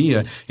sport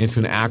idea into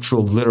an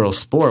actual literal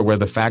sport, where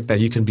the fact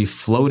that you can be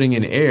floating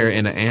in air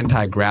in an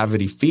anti-gravity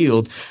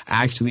field,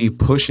 actually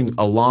pushing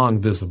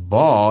along this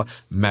ball,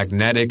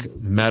 magnetic,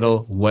 metal,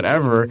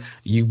 whatever,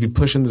 you'd be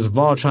pushing this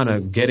ball, trying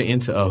to get it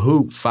into a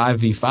hoop,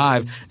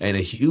 5v5, and a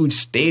huge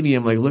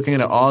stadium, like looking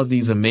at all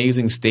these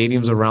amazing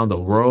stadiums around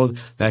the world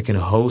that can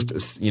host,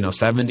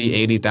 70,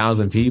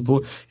 80,000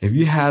 people. If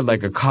you had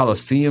like a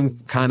Coliseum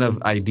kind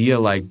of idea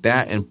like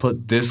that and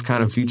put this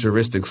kind of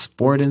futuristic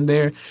sport in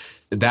there,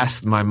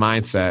 that's my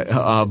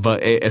mindset.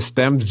 But it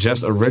stemmed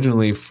just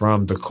originally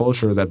from the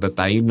culture that the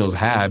Tainos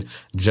had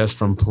just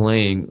from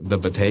playing the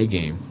Bate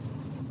game.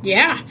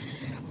 Yeah,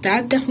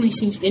 that definitely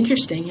seems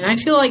interesting. And I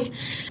feel like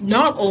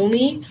not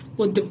only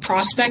would the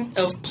prospect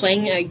of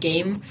playing a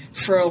game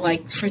for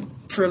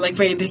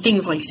the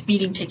things like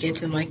speeding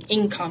tickets and like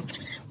income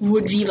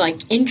would be like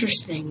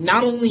interesting.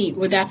 Not only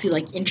would that be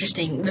like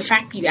interesting, the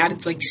fact that you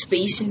added like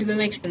space into the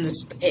mix and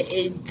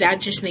that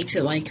just makes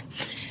it like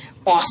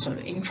awesome,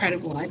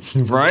 incredible.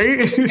 Right?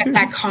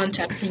 That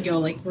concept can go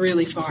like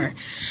really far.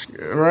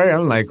 Right?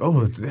 I'm like,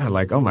 oh, yeah,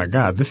 like, oh my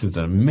God, this is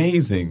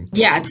amazing.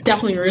 Yeah, it's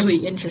definitely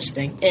really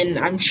interesting, and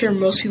I'm sure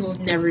most people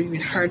have never even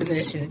heard of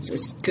this. And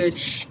it's good.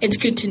 It's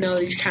good to know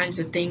these kinds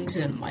of things,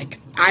 and like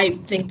I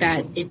think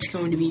that it's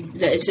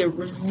a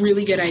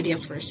really good idea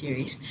for a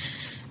series.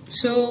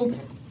 So,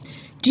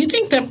 do you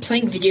think that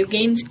playing video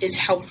games is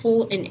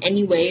helpful in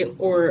any way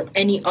or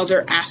any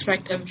other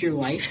aspect of your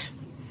life?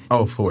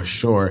 Oh, for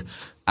sure.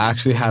 I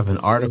actually have an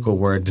article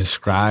where it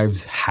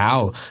describes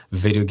how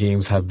video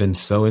games have been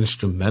so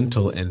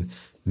instrumental in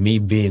me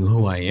being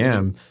who I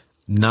am,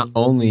 not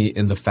only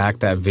in the fact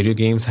that video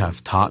games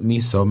have taught me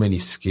so many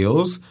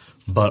skills,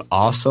 but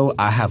also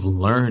I have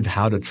learned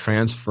how to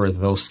transfer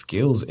those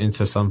skills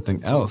into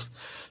something else,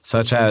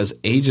 such as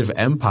Age of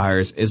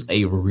Empires is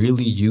a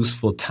really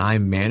useful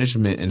time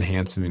management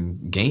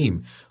enhancement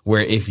game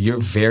where if you're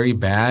very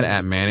bad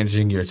at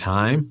managing your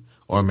time,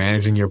 or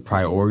managing your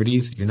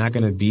priorities, you're not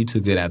going to be too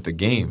good at the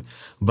game.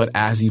 But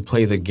as you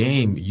play the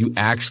game, you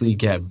actually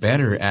get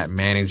better at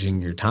managing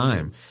your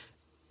time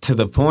to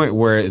the point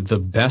where the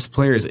best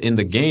players in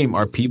the game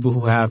are people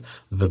who have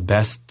the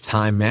best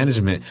time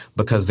management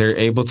because they're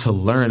able to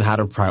learn how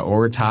to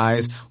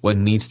prioritize what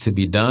needs to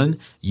be done.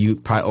 You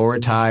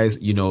prioritize,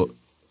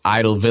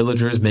 idle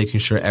villagers, making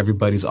sure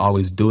everybody's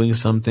always doing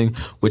something,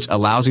 which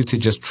allows you to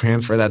just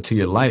transfer that to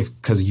your life.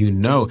 Because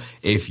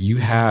if you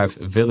have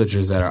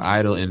villagers that are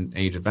idle in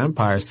Age of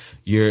Empires,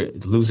 you're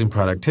losing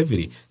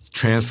productivity.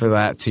 Transfer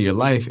that to your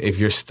life. If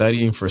you're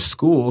studying for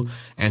school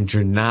and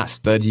you're not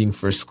studying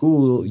for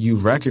school, you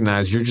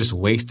recognize you're just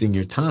wasting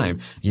your time.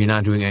 You're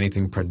not doing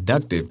anything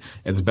productive.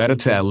 It's better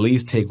to at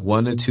least take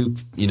one or two,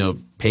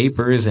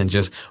 papers and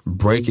just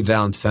break it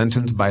down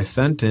sentence by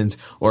sentence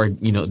or,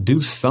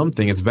 do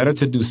something. It's better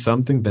to do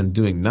something than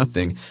doing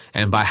nothing.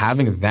 And by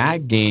having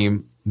that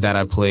game that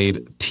I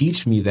played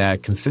teach me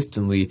that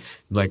consistently,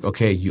 like,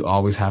 okay, you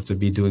always have to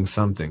be doing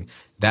something.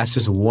 That's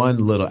just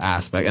one little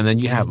aspect. And then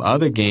you have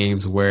other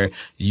games where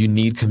you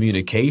need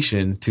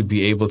communication to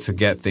be able to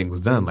get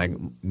things done. Like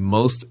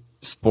most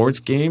sports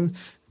games,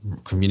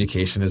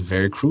 communication is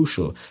very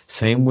crucial.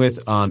 Same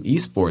with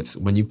esports.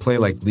 When you play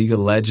like League of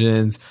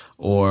Legends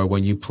or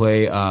when you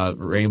play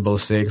Rainbow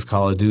Six,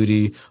 Call of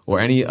Duty,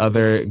 or any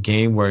other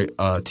game where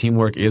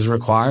teamwork is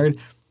required,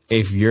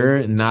 if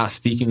you're not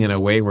speaking in a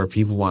way where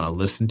people want to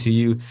listen to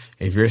you,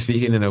 if you're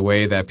speaking in a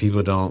way that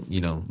people don't,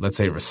 let's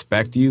say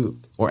respect you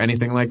or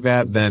anything like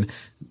that, then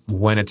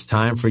when it's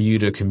time for you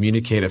to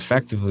communicate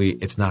effectively,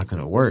 it's not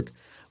going to work.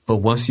 But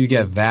once you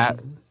get that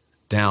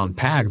down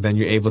packed, then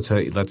you're able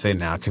to, let's say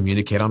now,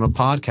 communicate on a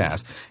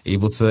podcast,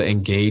 able to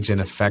engage in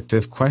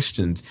effective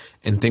questions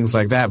and things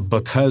like that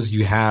because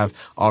you have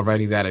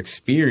already that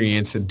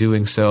experience in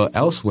doing so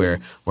elsewhere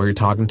where you're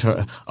talking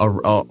to,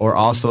 or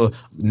also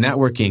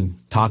networking,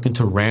 talking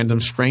to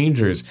random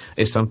strangers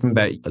is something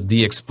that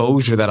the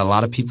exposure that a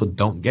lot of people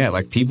don't get.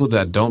 Like people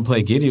that don't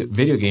play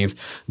video games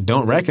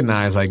don't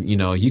recognize, like,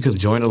 you could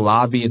join a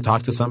lobby and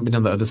talk to somebody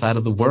on the other side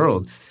of the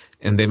world.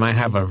 And they might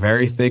have a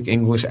very thick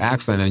English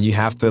accent and you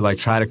have to like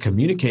try to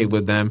communicate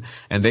with them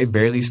and they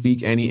barely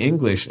speak any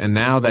English. And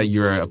now that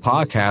you're a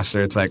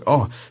podcaster, it's like,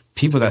 oh,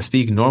 people that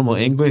speak normal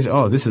English,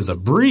 oh, this is a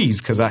breeze.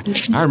 Because I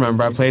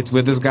remember I played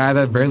with this guy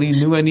that barely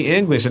knew any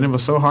English and it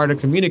was so hard to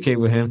communicate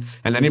with him.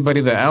 And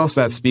anybody else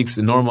that speaks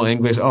normal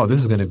English, oh, this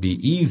is going to be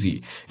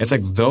easy. It's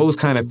like those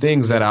kind of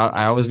things that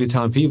I always be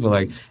telling people,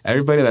 like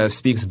everybody that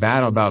speaks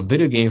bad about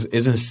video games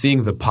isn't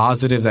seeing the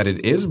positive that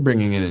it is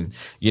bringing in.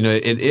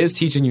 It is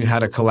teaching you how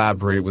to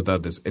collaborate with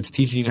others. It's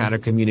teaching you how to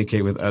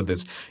communicate with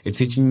others. It's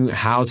teaching you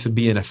how to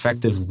be an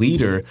effective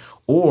leader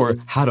or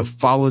how to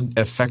follow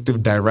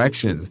effective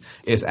directions.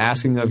 It's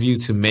asking of you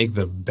to make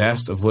the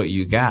best of what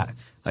you got.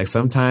 Like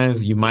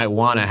sometimes you might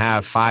want to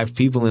have 5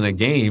 people in a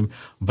game,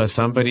 but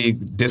somebody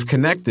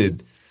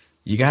disconnected.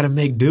 You got to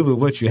make do with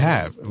what you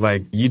have.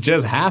 Like you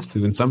just have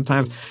to. And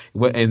sometimes,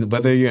 and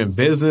whether you're in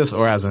business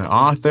or as an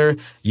author,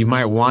 you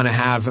might want to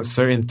have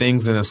certain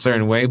things in a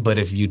certain way. But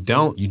if you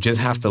don't, you just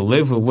have to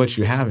live with what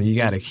you have and you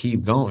got to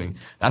keep going.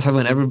 That's why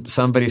whenever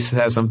somebody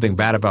says something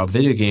bad about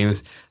video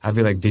games, I'd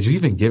be like, did you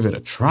even give it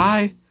a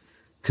try?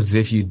 Because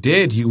if you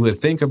did, you would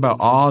think about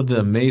all the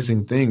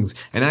amazing things.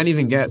 And I'd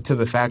even get to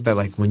the fact that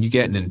like when you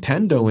get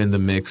Nintendo in the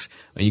mix,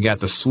 and you got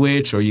the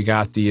Switch or you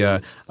got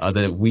the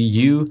Wii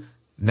U,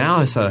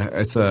 now it's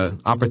a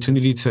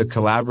opportunity to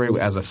collaborate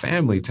as a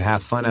family, to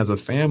have fun as a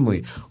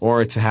family,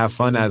 or to have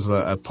fun as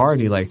a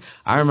party. Like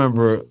I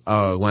remember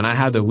when I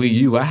had the Wii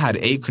U, I had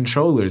 8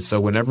 controllers. So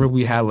whenever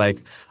we had like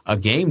a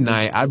game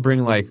night, I'd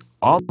bring like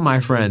all my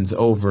friends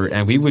over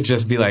and we would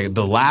just be like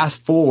the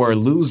last 4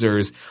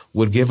 losers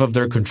would give up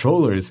their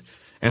controllers.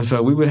 And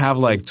so we would have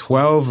like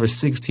 12 or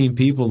 16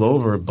 people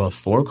over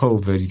before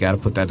COVID. You got to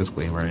put that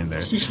disclaimer in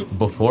there.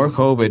 Before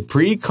COVID,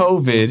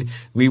 pre-COVID,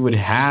 we would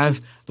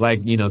have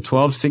like,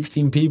 12,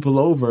 16 people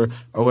over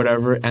or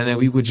whatever. And then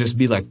we would just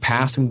be like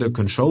passing the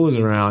controllers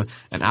around.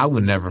 And I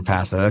would never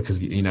pass that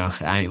because,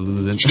 I ain't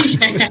losing.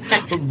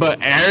 But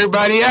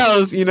everybody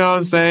else, you know what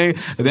I'm saying?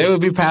 They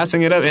would be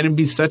passing it up and it'd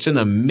be such an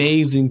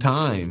amazing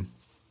time.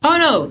 Oh,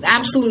 no,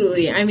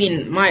 absolutely. I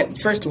mean,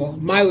 first of all,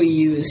 my Wii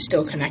U is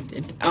still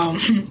connected.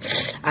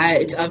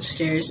 It's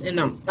upstairs,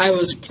 and I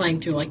was playing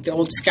through, like, the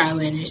old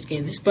Skylanders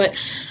games. But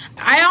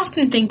I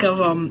often think of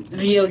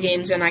video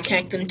games, and I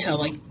connect them to,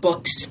 like,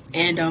 books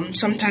and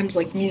sometimes,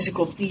 like,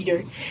 musical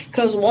theater.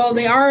 Because while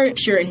they are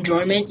pure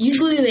enjoyment,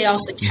 usually they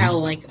also tell,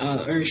 like,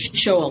 or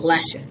show a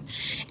lesson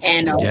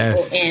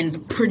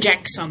and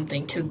project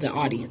something to the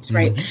audience,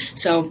 right?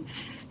 So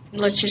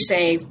let's just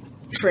say,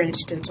 for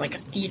instance, like a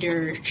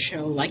theater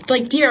show, like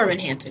Dear Evan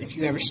Hansen, if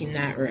you've ever seen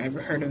that or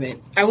ever heard of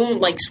it. I won't,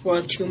 like,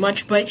 spoil too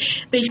much, but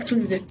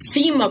basically the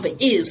theme of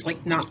it is,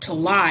 like, not to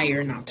lie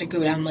or not to go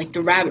down, like,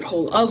 the rabbit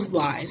hole of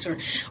lies and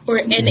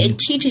it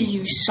teaches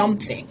you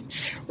something,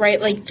 right?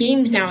 Like,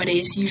 games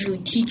nowadays usually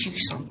teach you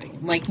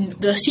something. Like,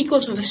 the sequel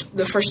to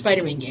the first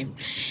Spider-Man game,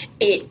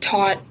 it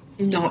taught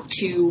not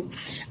to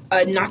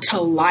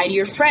lie to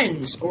your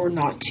friends or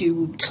not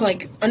to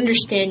like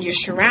understand your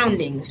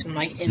surroundings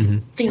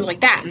and things like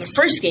that. And the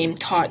first game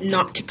taught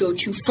not to go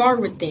too far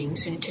with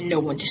things and to know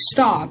when to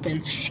stop.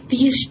 And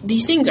these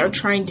things are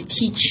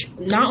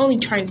not only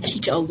trying to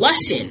teach a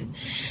lesson,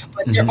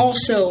 but they're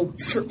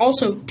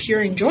also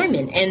pure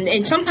enjoyment.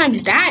 And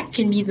sometimes that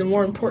can be the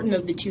more important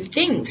of the two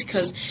things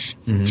because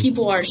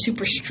people are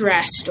super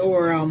stressed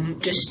or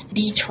just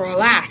need to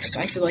relax.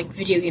 I feel like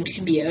video games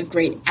can be a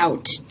great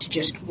out to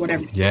just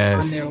whatever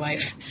on their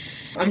life.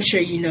 I'm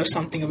sure you know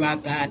something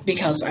about that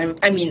because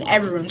I mean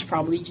everyone's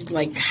probably just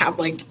like have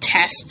like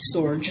tests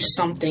or just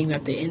something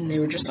that they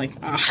were just like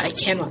I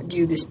cannot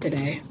do this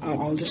today.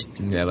 I'll just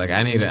like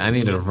I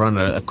need to run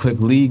a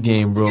quick league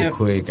game real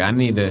quick. I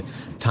need to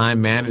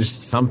time manage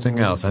something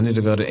else. I need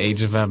to go to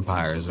Age of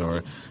Empires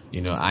or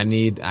I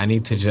need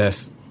to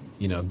just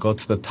go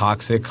to the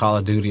toxic Call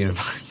of Duty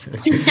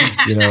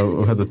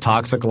environment, or the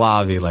toxic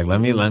lobby. Like let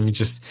me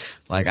just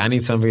like I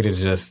need somebody to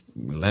just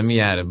let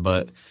me at it,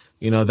 but.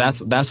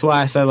 That's why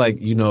I said, like,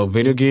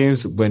 video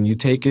games, when you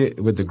take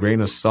it with a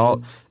grain of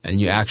salt and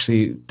you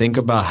actually think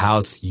about how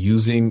it's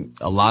using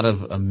a lot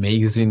of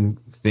amazing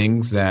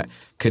things that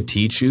could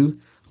teach you,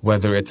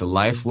 whether it's a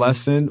life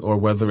lesson or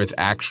whether it's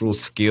actual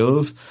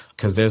skills,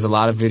 because there's a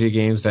lot of video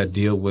games that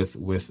deal with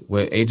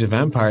Age of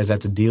Empires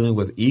that's dealing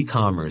with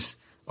e-commerce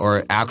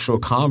or actual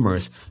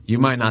commerce. You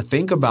might not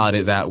think about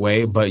it that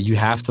way, but you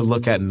have to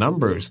look at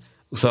numbers.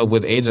 So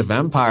with Age of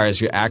Empires,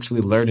 you're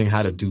actually learning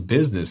how to do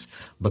business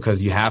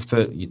because you have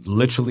to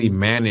literally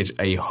manage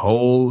a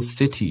whole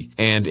city.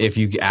 And if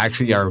you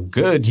actually are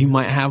good, you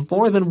might have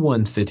more than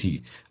one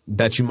city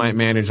that you might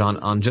manage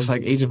on just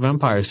like Age of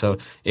Empires. So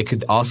it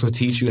could also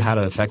teach you how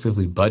to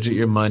effectively budget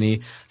your money,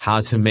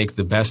 how to make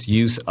the best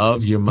use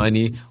of your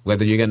money,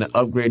 whether you're going to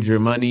upgrade your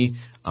money.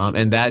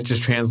 And that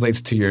just translates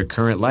to your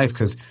current life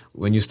because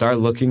when you start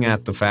looking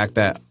at the fact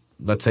that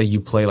let's say you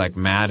play like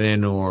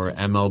Madden or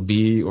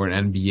MLB or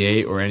an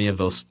NBA or any of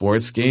those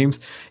sports games,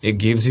 it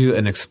gives you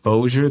an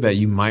exposure that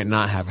you might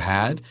not have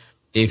had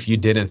if you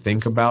didn't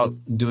think about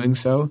doing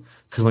so.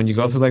 Because when you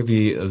go through like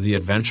the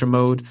adventure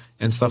mode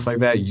and stuff like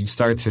that, you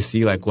start to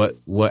see like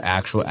what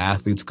actual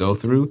athletes go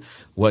through,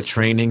 what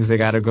trainings they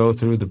got to go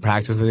through, the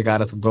practices they got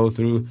to go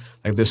through.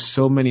 Like there's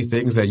so many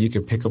things that you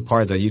can pick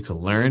apart that you can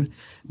learn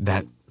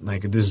that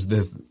like this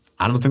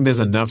I don't think there's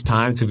enough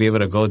time to be able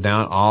to go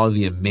down all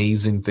the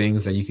amazing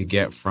things that you could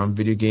get from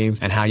video games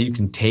and how you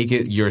can take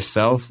it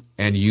yourself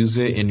and use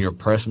it in your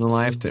personal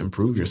life to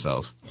improve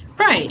yourself.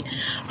 Right.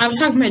 I was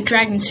talking about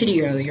Dragon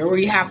City earlier, where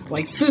you have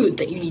like food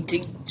that you need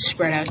to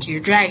spread out to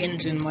your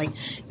dragons and like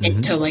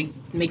and to like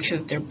make sure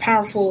that they're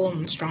powerful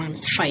and strong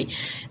enough to fight.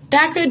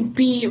 That could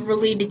be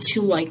related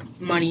to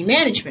like money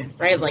management,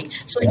 right? Like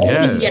so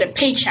like you get a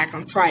paycheck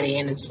on Friday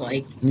and it's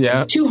like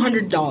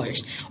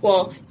 $200.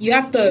 Well, you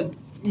have to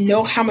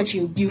know how much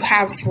you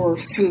have for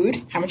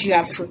food, how much you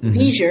have for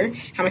leisure,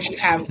 how much you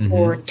have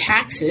for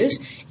taxes,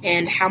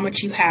 and how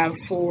much you have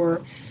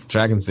for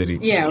Dragon City.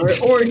 Yeah,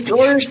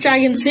 or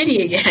Dragon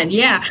City again.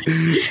 Yeah,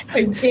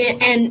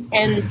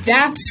 and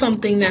that's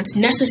something that's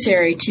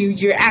necessary to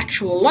your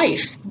actual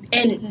life.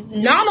 And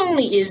not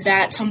only is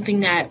that something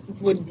that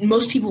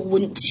most people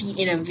wouldn't see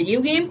in a video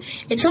game,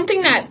 it's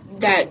something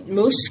that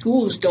most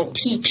schools don't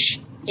teach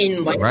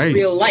in like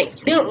real life.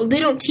 They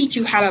don't teach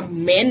you how to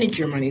manage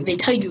your money. They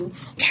tell you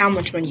how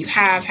much money you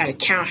have, how to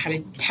count, how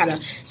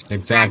to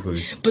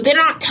exactly. But they're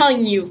not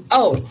telling you,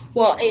 oh,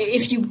 well,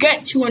 if you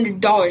get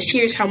 $200,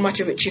 here's how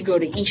much of it should go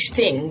to each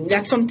thing.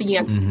 That's something you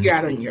have to figure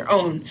out on your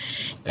own.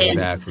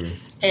 Exactly.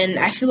 And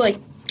I feel like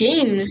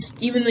games,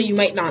 even though you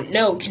might not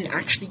know, can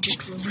actually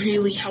just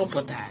really help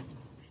with that.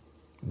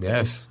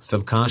 Yes,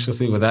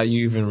 subconsciously, without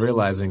you even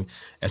realizing,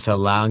 it's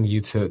allowing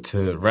you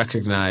to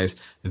recognize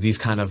these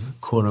kind of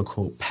quote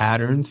unquote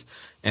patterns.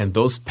 And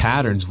those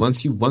patterns,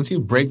 once you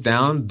break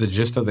down the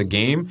gist of the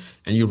game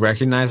and you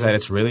recognize that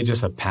it's really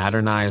just a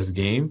patternized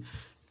game,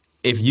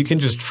 if you can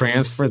just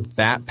transfer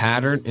that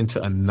pattern into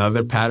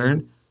another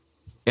pattern,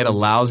 it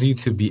allows you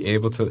to be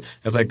able to,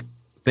 it's like,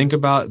 think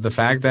about the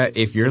fact that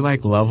if you're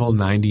like level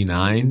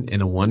 99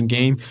 in a one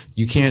game,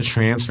 you can't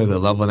transfer the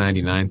level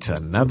 99 to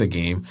another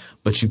game,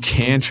 but you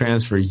can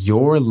transfer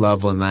your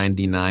level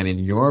 99 in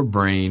your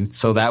brain.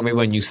 So that way,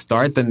 when you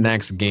start the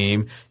next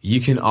game, you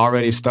can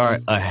already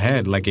start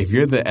ahead. Like if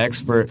you're the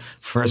expert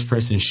first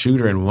person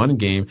shooter in one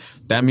game,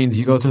 that means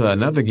you go to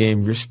another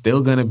game, you're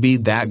still going to be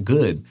that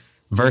good.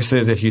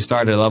 Versus if you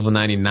start at level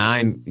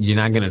 99, you're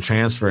not going to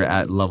transfer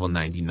at level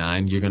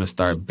 99. You're going to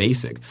start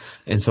basic.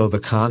 And so the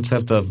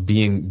concept of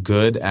being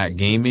good at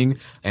gaming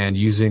and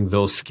using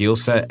those skill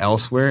set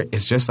elsewhere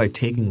is just like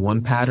taking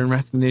one pattern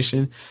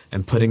recognition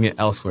and putting it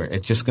elsewhere.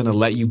 It's just going to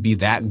let you be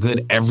that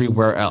good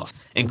everywhere else,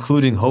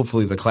 including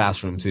hopefully the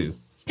classroom too.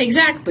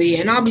 Exactly,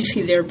 and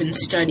obviously there have been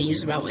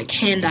studies about like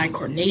hand-eye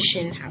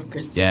coordination, how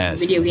good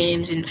video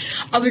games and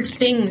other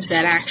things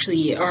that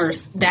actually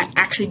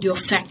do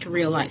affect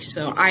real life.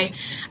 So I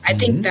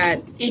think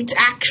that it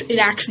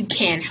actually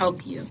can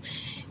help you,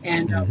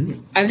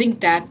 and I think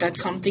that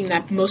that's something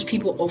that most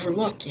people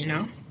overlook.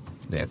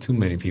 Yeah, too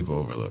many people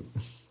overlook.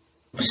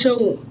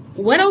 So,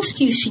 what else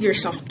do you see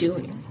yourself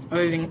doing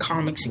other than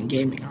comics and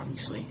gaming?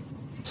 Obviously.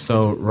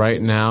 So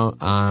right now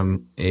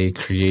I'm a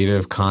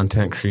creative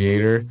content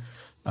creator.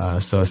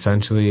 So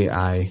essentially,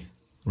 I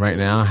right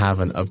now have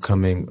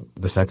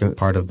the second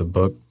part of the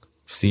book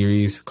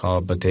series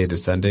called Bate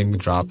Descending,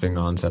 dropping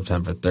on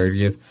September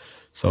 30th.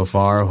 So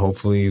far,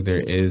 hopefully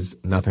there is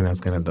nothing that's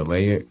going to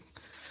delay it.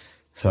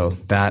 So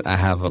that I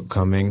have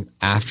upcoming.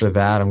 After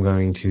that, I'm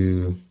going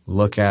to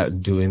look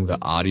at doing the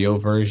audio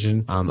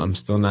version. I'm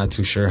still not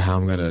too sure how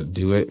I'm going to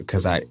do it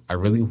because I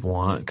really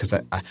want, because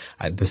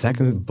the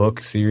second book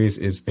series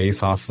is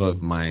based off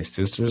of my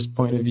sister's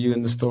point of view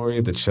in the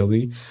story, the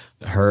Chili,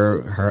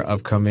 her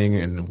upcoming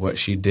and what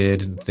she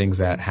did and things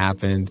that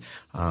happened.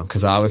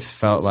 Because I always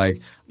felt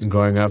like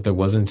growing up, there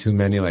wasn't too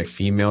many like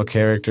female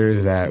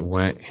characters that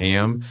went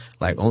ham.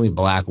 Like only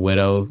Black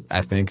Widow,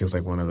 I think, is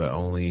like one of the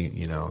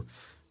only,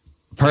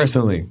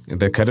 personally,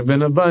 there could have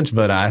been a bunch,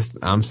 but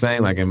I'm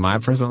saying, like, in my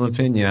personal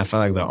opinion, I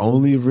felt like the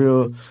only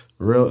real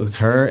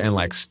her and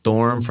like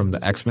Storm from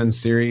the X-Men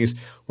series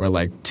were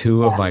like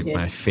two of like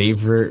my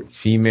favorite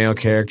female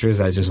characters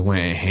that just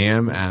went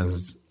ham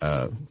as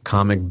a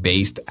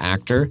comic-based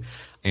actor.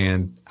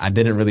 And I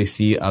didn't really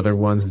see other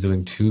ones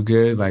doing too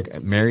good.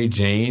 Like Mary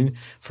Jane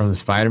from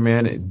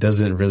Spider-Man, it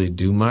doesn't really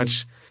do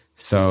much.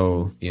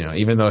 So,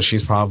 even though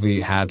she's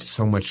probably had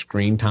so much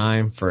screen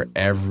time for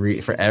every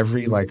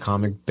like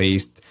comic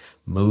based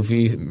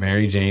movie,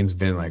 Mary Jane's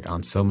been like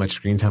on so much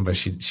screen time, but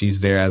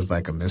she's there as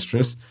like a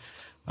mistress.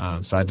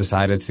 So I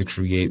decided to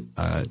create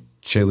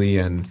Chili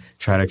and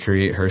try to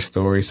create her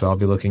story. So I'll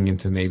be looking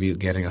into maybe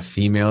getting a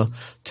female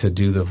to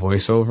do the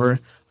voiceover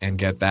and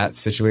get that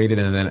situated.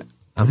 And then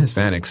I'm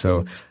Hispanic,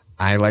 so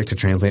I like to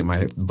translate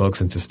my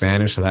books into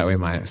Spanish, so that way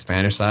my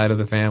Spanish side of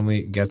the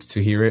family gets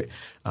to hear it.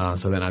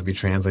 So then I'd be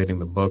translating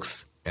the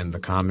books and the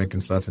comic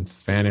and stuff into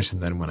Spanish. And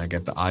then when I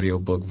get the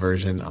audiobook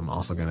version, I'm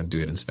also going to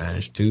do it in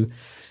Spanish too.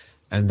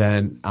 And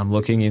then I'm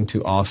looking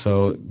into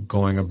also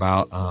going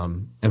about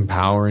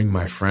empowering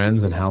my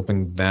friends and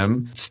helping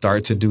them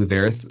start to do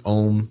their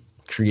own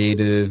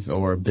creative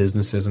or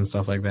businesses and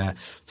stuff like that,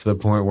 to the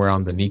point where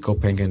on the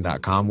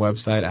NicoPengin.com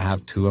website, I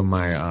have two of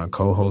my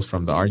co-hosts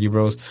from the Argue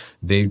Bros.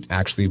 They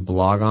actually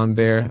blog on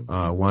there.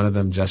 One of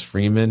them, Jess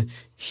Freeman,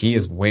 he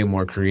is way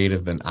more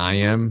creative than I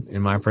am,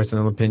 in my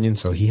personal opinion.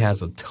 So he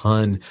has a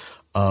ton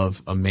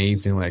of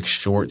amazing like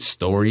short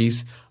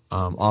stories.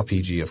 All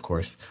PG, of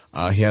course.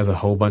 He has a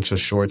whole bunch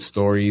of short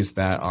stories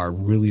that are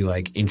really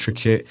like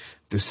intricate.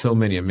 There's so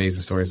many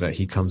amazing stories that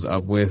he comes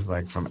up with,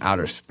 like from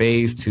outer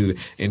space to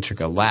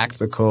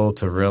intergalactical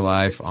to real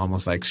life,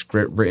 almost like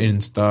script written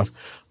stuff.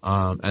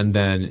 And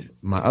then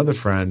my other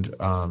friend,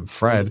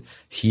 Fred,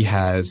 he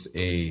has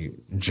a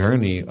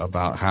journey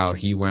about how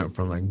he went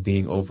from like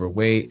being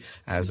overweight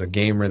as a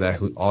gamer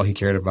all he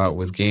cared about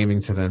was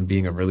gaming to then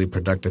being a really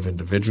productive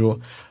individual.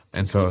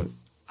 And so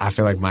I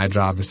feel like my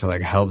job is to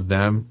like help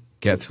them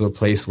get to a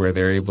place where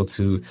they're able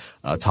to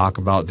talk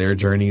about their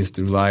journeys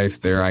through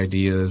life, their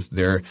ideas,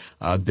 their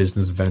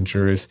business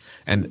ventures.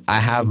 And I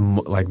have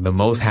like the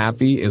most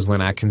happy is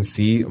when I can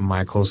see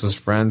my closest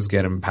friends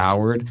get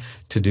empowered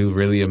to do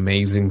really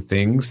amazing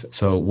things.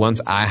 So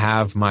once I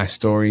have my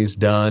stories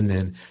done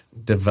and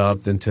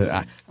developed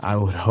into, I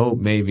would hope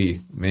maybe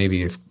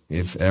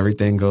if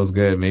everything goes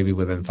good, maybe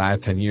within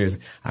 5-10 years,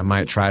 I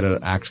might try to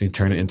actually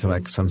turn it into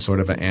like some sort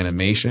of an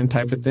animation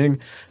type of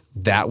thing.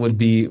 That would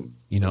be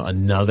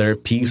another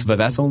piece, but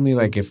that's only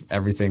like if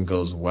everything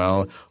goes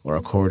well or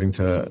according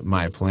to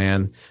my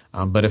plan.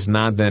 But if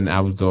not, then I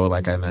would go,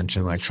 like I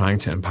mentioned, like trying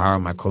to empower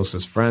my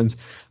closest friends.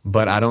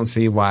 But I don't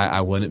see why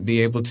I wouldn't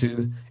be able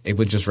to. It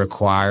would just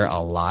require a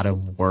lot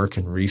of work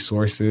and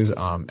resources,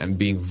 and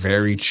being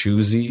very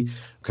choosy,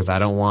 because I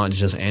don't want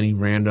just any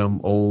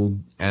random old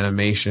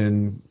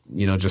animation,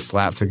 just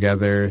slapped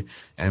together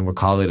and we'll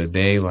call it a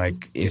day.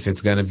 Like, if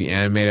it's going to be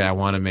animated, I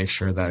want to make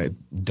sure that it's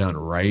done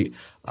right.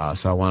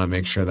 So I want to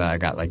make sure that I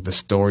got like the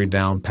story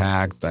down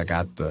packed. I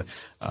got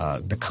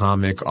the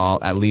comic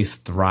all at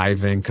least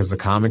thriving, because the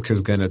comics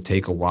is going to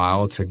take a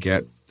while to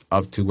get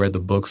up to where the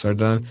books are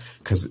done,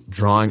 because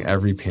drawing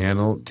every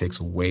panel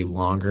takes way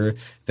longer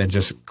than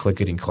just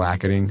clickety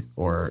clacketing,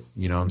 or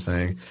what I'm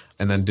saying.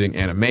 And then doing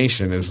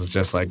animation is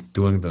just like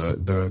doing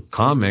the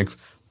comics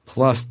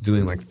plus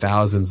doing like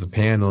thousands of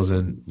panels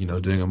and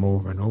doing them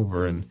over and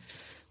over, and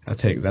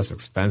that's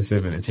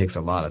expensive and it takes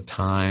a lot of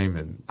time,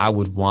 and I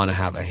would want to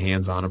have a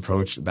hands-on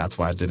approach. That's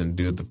why I didn't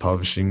do the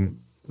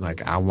publishing.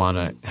 Like, I want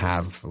to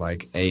have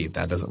like, hey,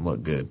 that doesn't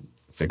look good,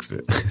 fix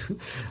it.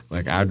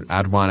 Like,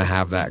 I'd want to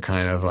have that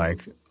kind of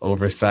like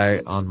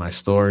oversight on my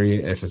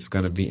story if it's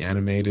going to be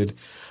animated.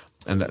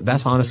 And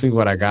that's honestly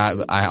what I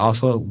got. I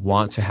also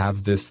want to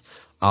have this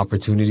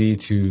opportunity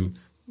to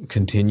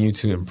continue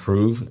to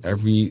improve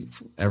every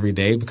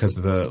day, because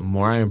the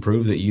more I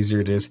improve, the easier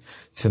it is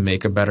to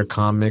make a better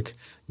comic,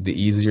 the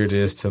easier it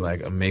is to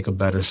like make a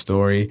better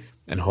story,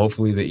 and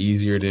hopefully the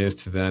easier it is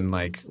to then,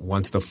 like,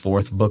 once the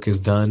fourth book is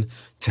done,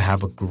 to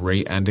have a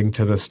great ending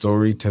to the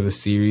story, to the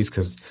series.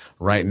 Because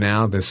right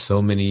now there's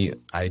so many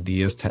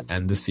ideas to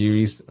end the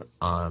series,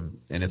 and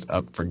it's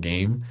up for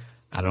game.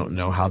 I don't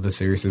know how the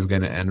series is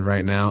going to end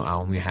right now. I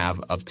only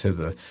have up to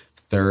the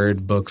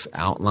third book's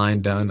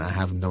outline done. I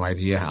have no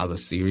idea how the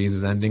series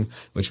is ending,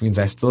 which means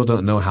I still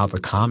don't know how the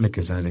comic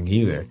is ending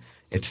either.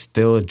 It's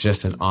still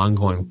just an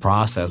ongoing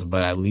process,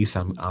 but at least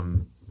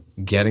I'm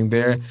getting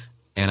there,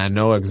 and I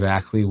know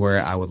exactly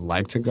where I would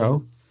like to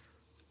go.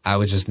 I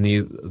would just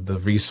need the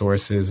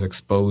resources,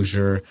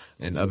 exposure,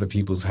 and other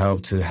people's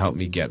help to help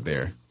me get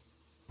there.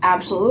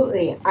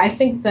 Absolutely. I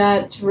think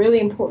that's really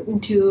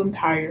important to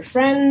empower your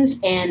friends,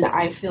 and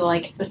I feel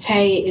like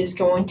Bate is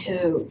going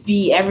to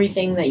be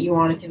everything that you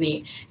want it to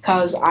be,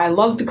 because I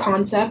love the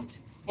concept,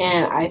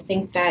 and I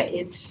think that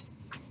it's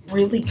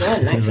really good.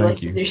 And I feel like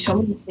there's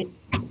so many things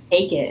to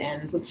take it,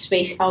 and with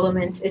space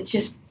elements, it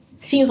just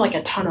seems like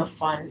a ton of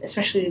fun,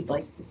 especially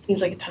like it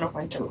seems like a ton of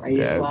fun to write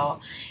as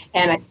well.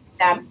 And I think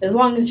that as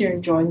long as you're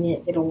enjoying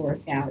it, it'll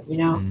work out,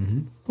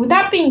 Mm-hmm. With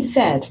that being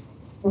said,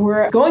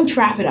 we're going to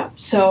wrap it up.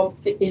 So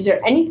is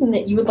there anything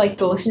that you would like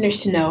the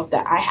listeners to know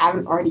that I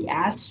haven't already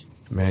asked?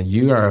 Man,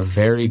 you are a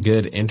very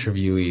good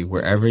interviewee.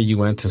 Wherever you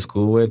went to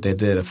school with, they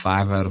did a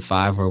 5 out of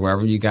 5, or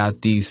wherever you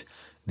got these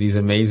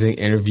amazing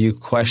interview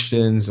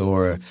questions,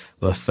 or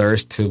the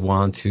thirst to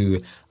want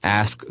to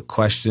ask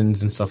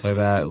questions and stuff like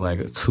that.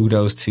 Like,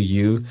 kudos to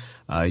you.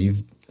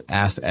 You've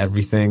asked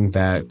everything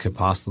that could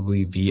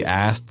possibly be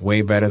asked,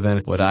 way better than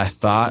what I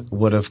thought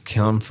would have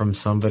come from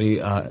somebody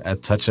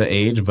at such an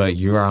age, but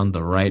you are on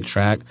the right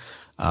track.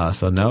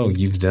 So no,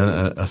 you've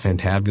done a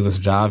fantabulous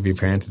job. Your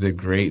parents did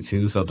great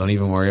too, so don't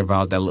even worry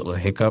about that little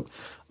hiccup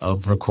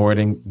of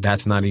recording.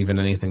 That's not even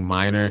anything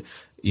minor.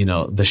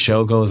 The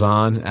show goes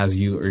on as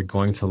you are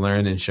going to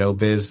learn in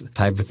showbiz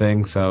type of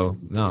thing. So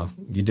no,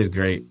 you did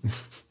great.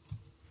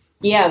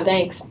 Yeah,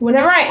 thanks.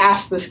 Whenever I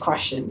ask this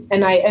question,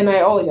 and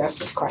I always ask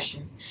this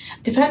question,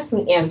 depends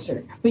on the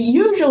answer. But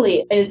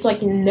usually it's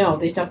like, no,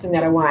 there's nothing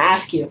that I want to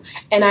ask you.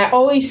 And I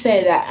always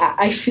say that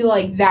I feel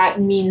like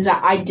that means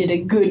that I did a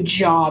good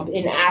job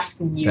in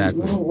asking you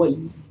what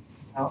you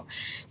know.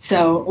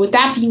 So with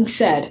that being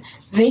said,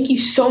 thank you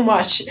so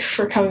much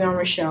for coming on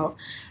our show.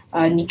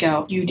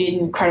 Nico, you did an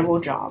incredible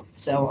job.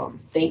 So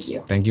thank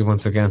you. Thank you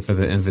once again for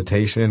the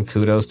invitation.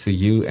 Kudos to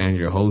you and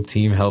your whole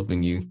team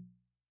helping you.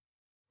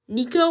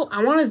 Nico,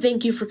 I want to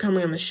thank you for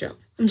coming on the show.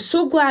 I'm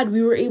so glad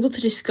we were able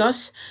to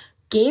discuss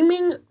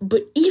gaming,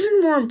 but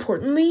even more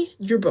importantly,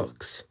 your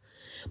books.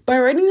 By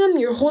writing them,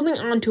 you're holding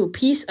on to a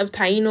piece of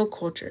Taino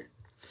culture.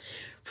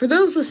 For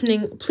those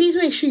listening, please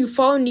make sure you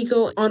follow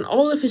Nico on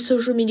all of his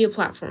social media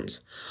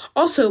platforms.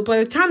 Also, by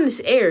the time this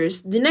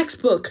airs, the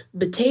next book,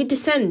 Bate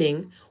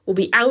Descending, will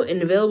be out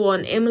and available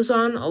on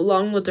Amazon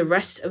along with the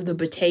rest of the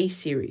Bate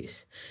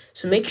series.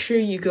 So make sure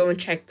you go and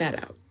check that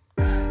out.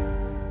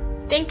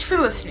 Thanks for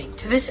listening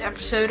to this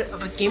episode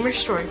of a Gamer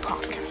Story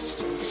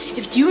podcast.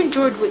 If you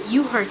enjoyed what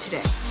you heard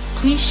today,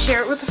 please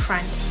share it with a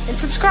friend and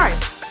subscribe,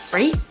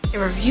 rate,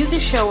 and review the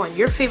show on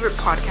your favorite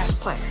podcast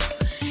player.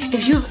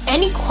 If you have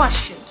any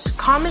questions,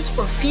 comments,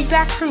 or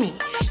feedback for me,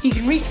 you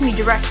can reach me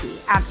directly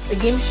at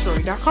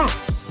thegamestory.com.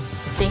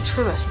 Thanks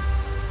for listening.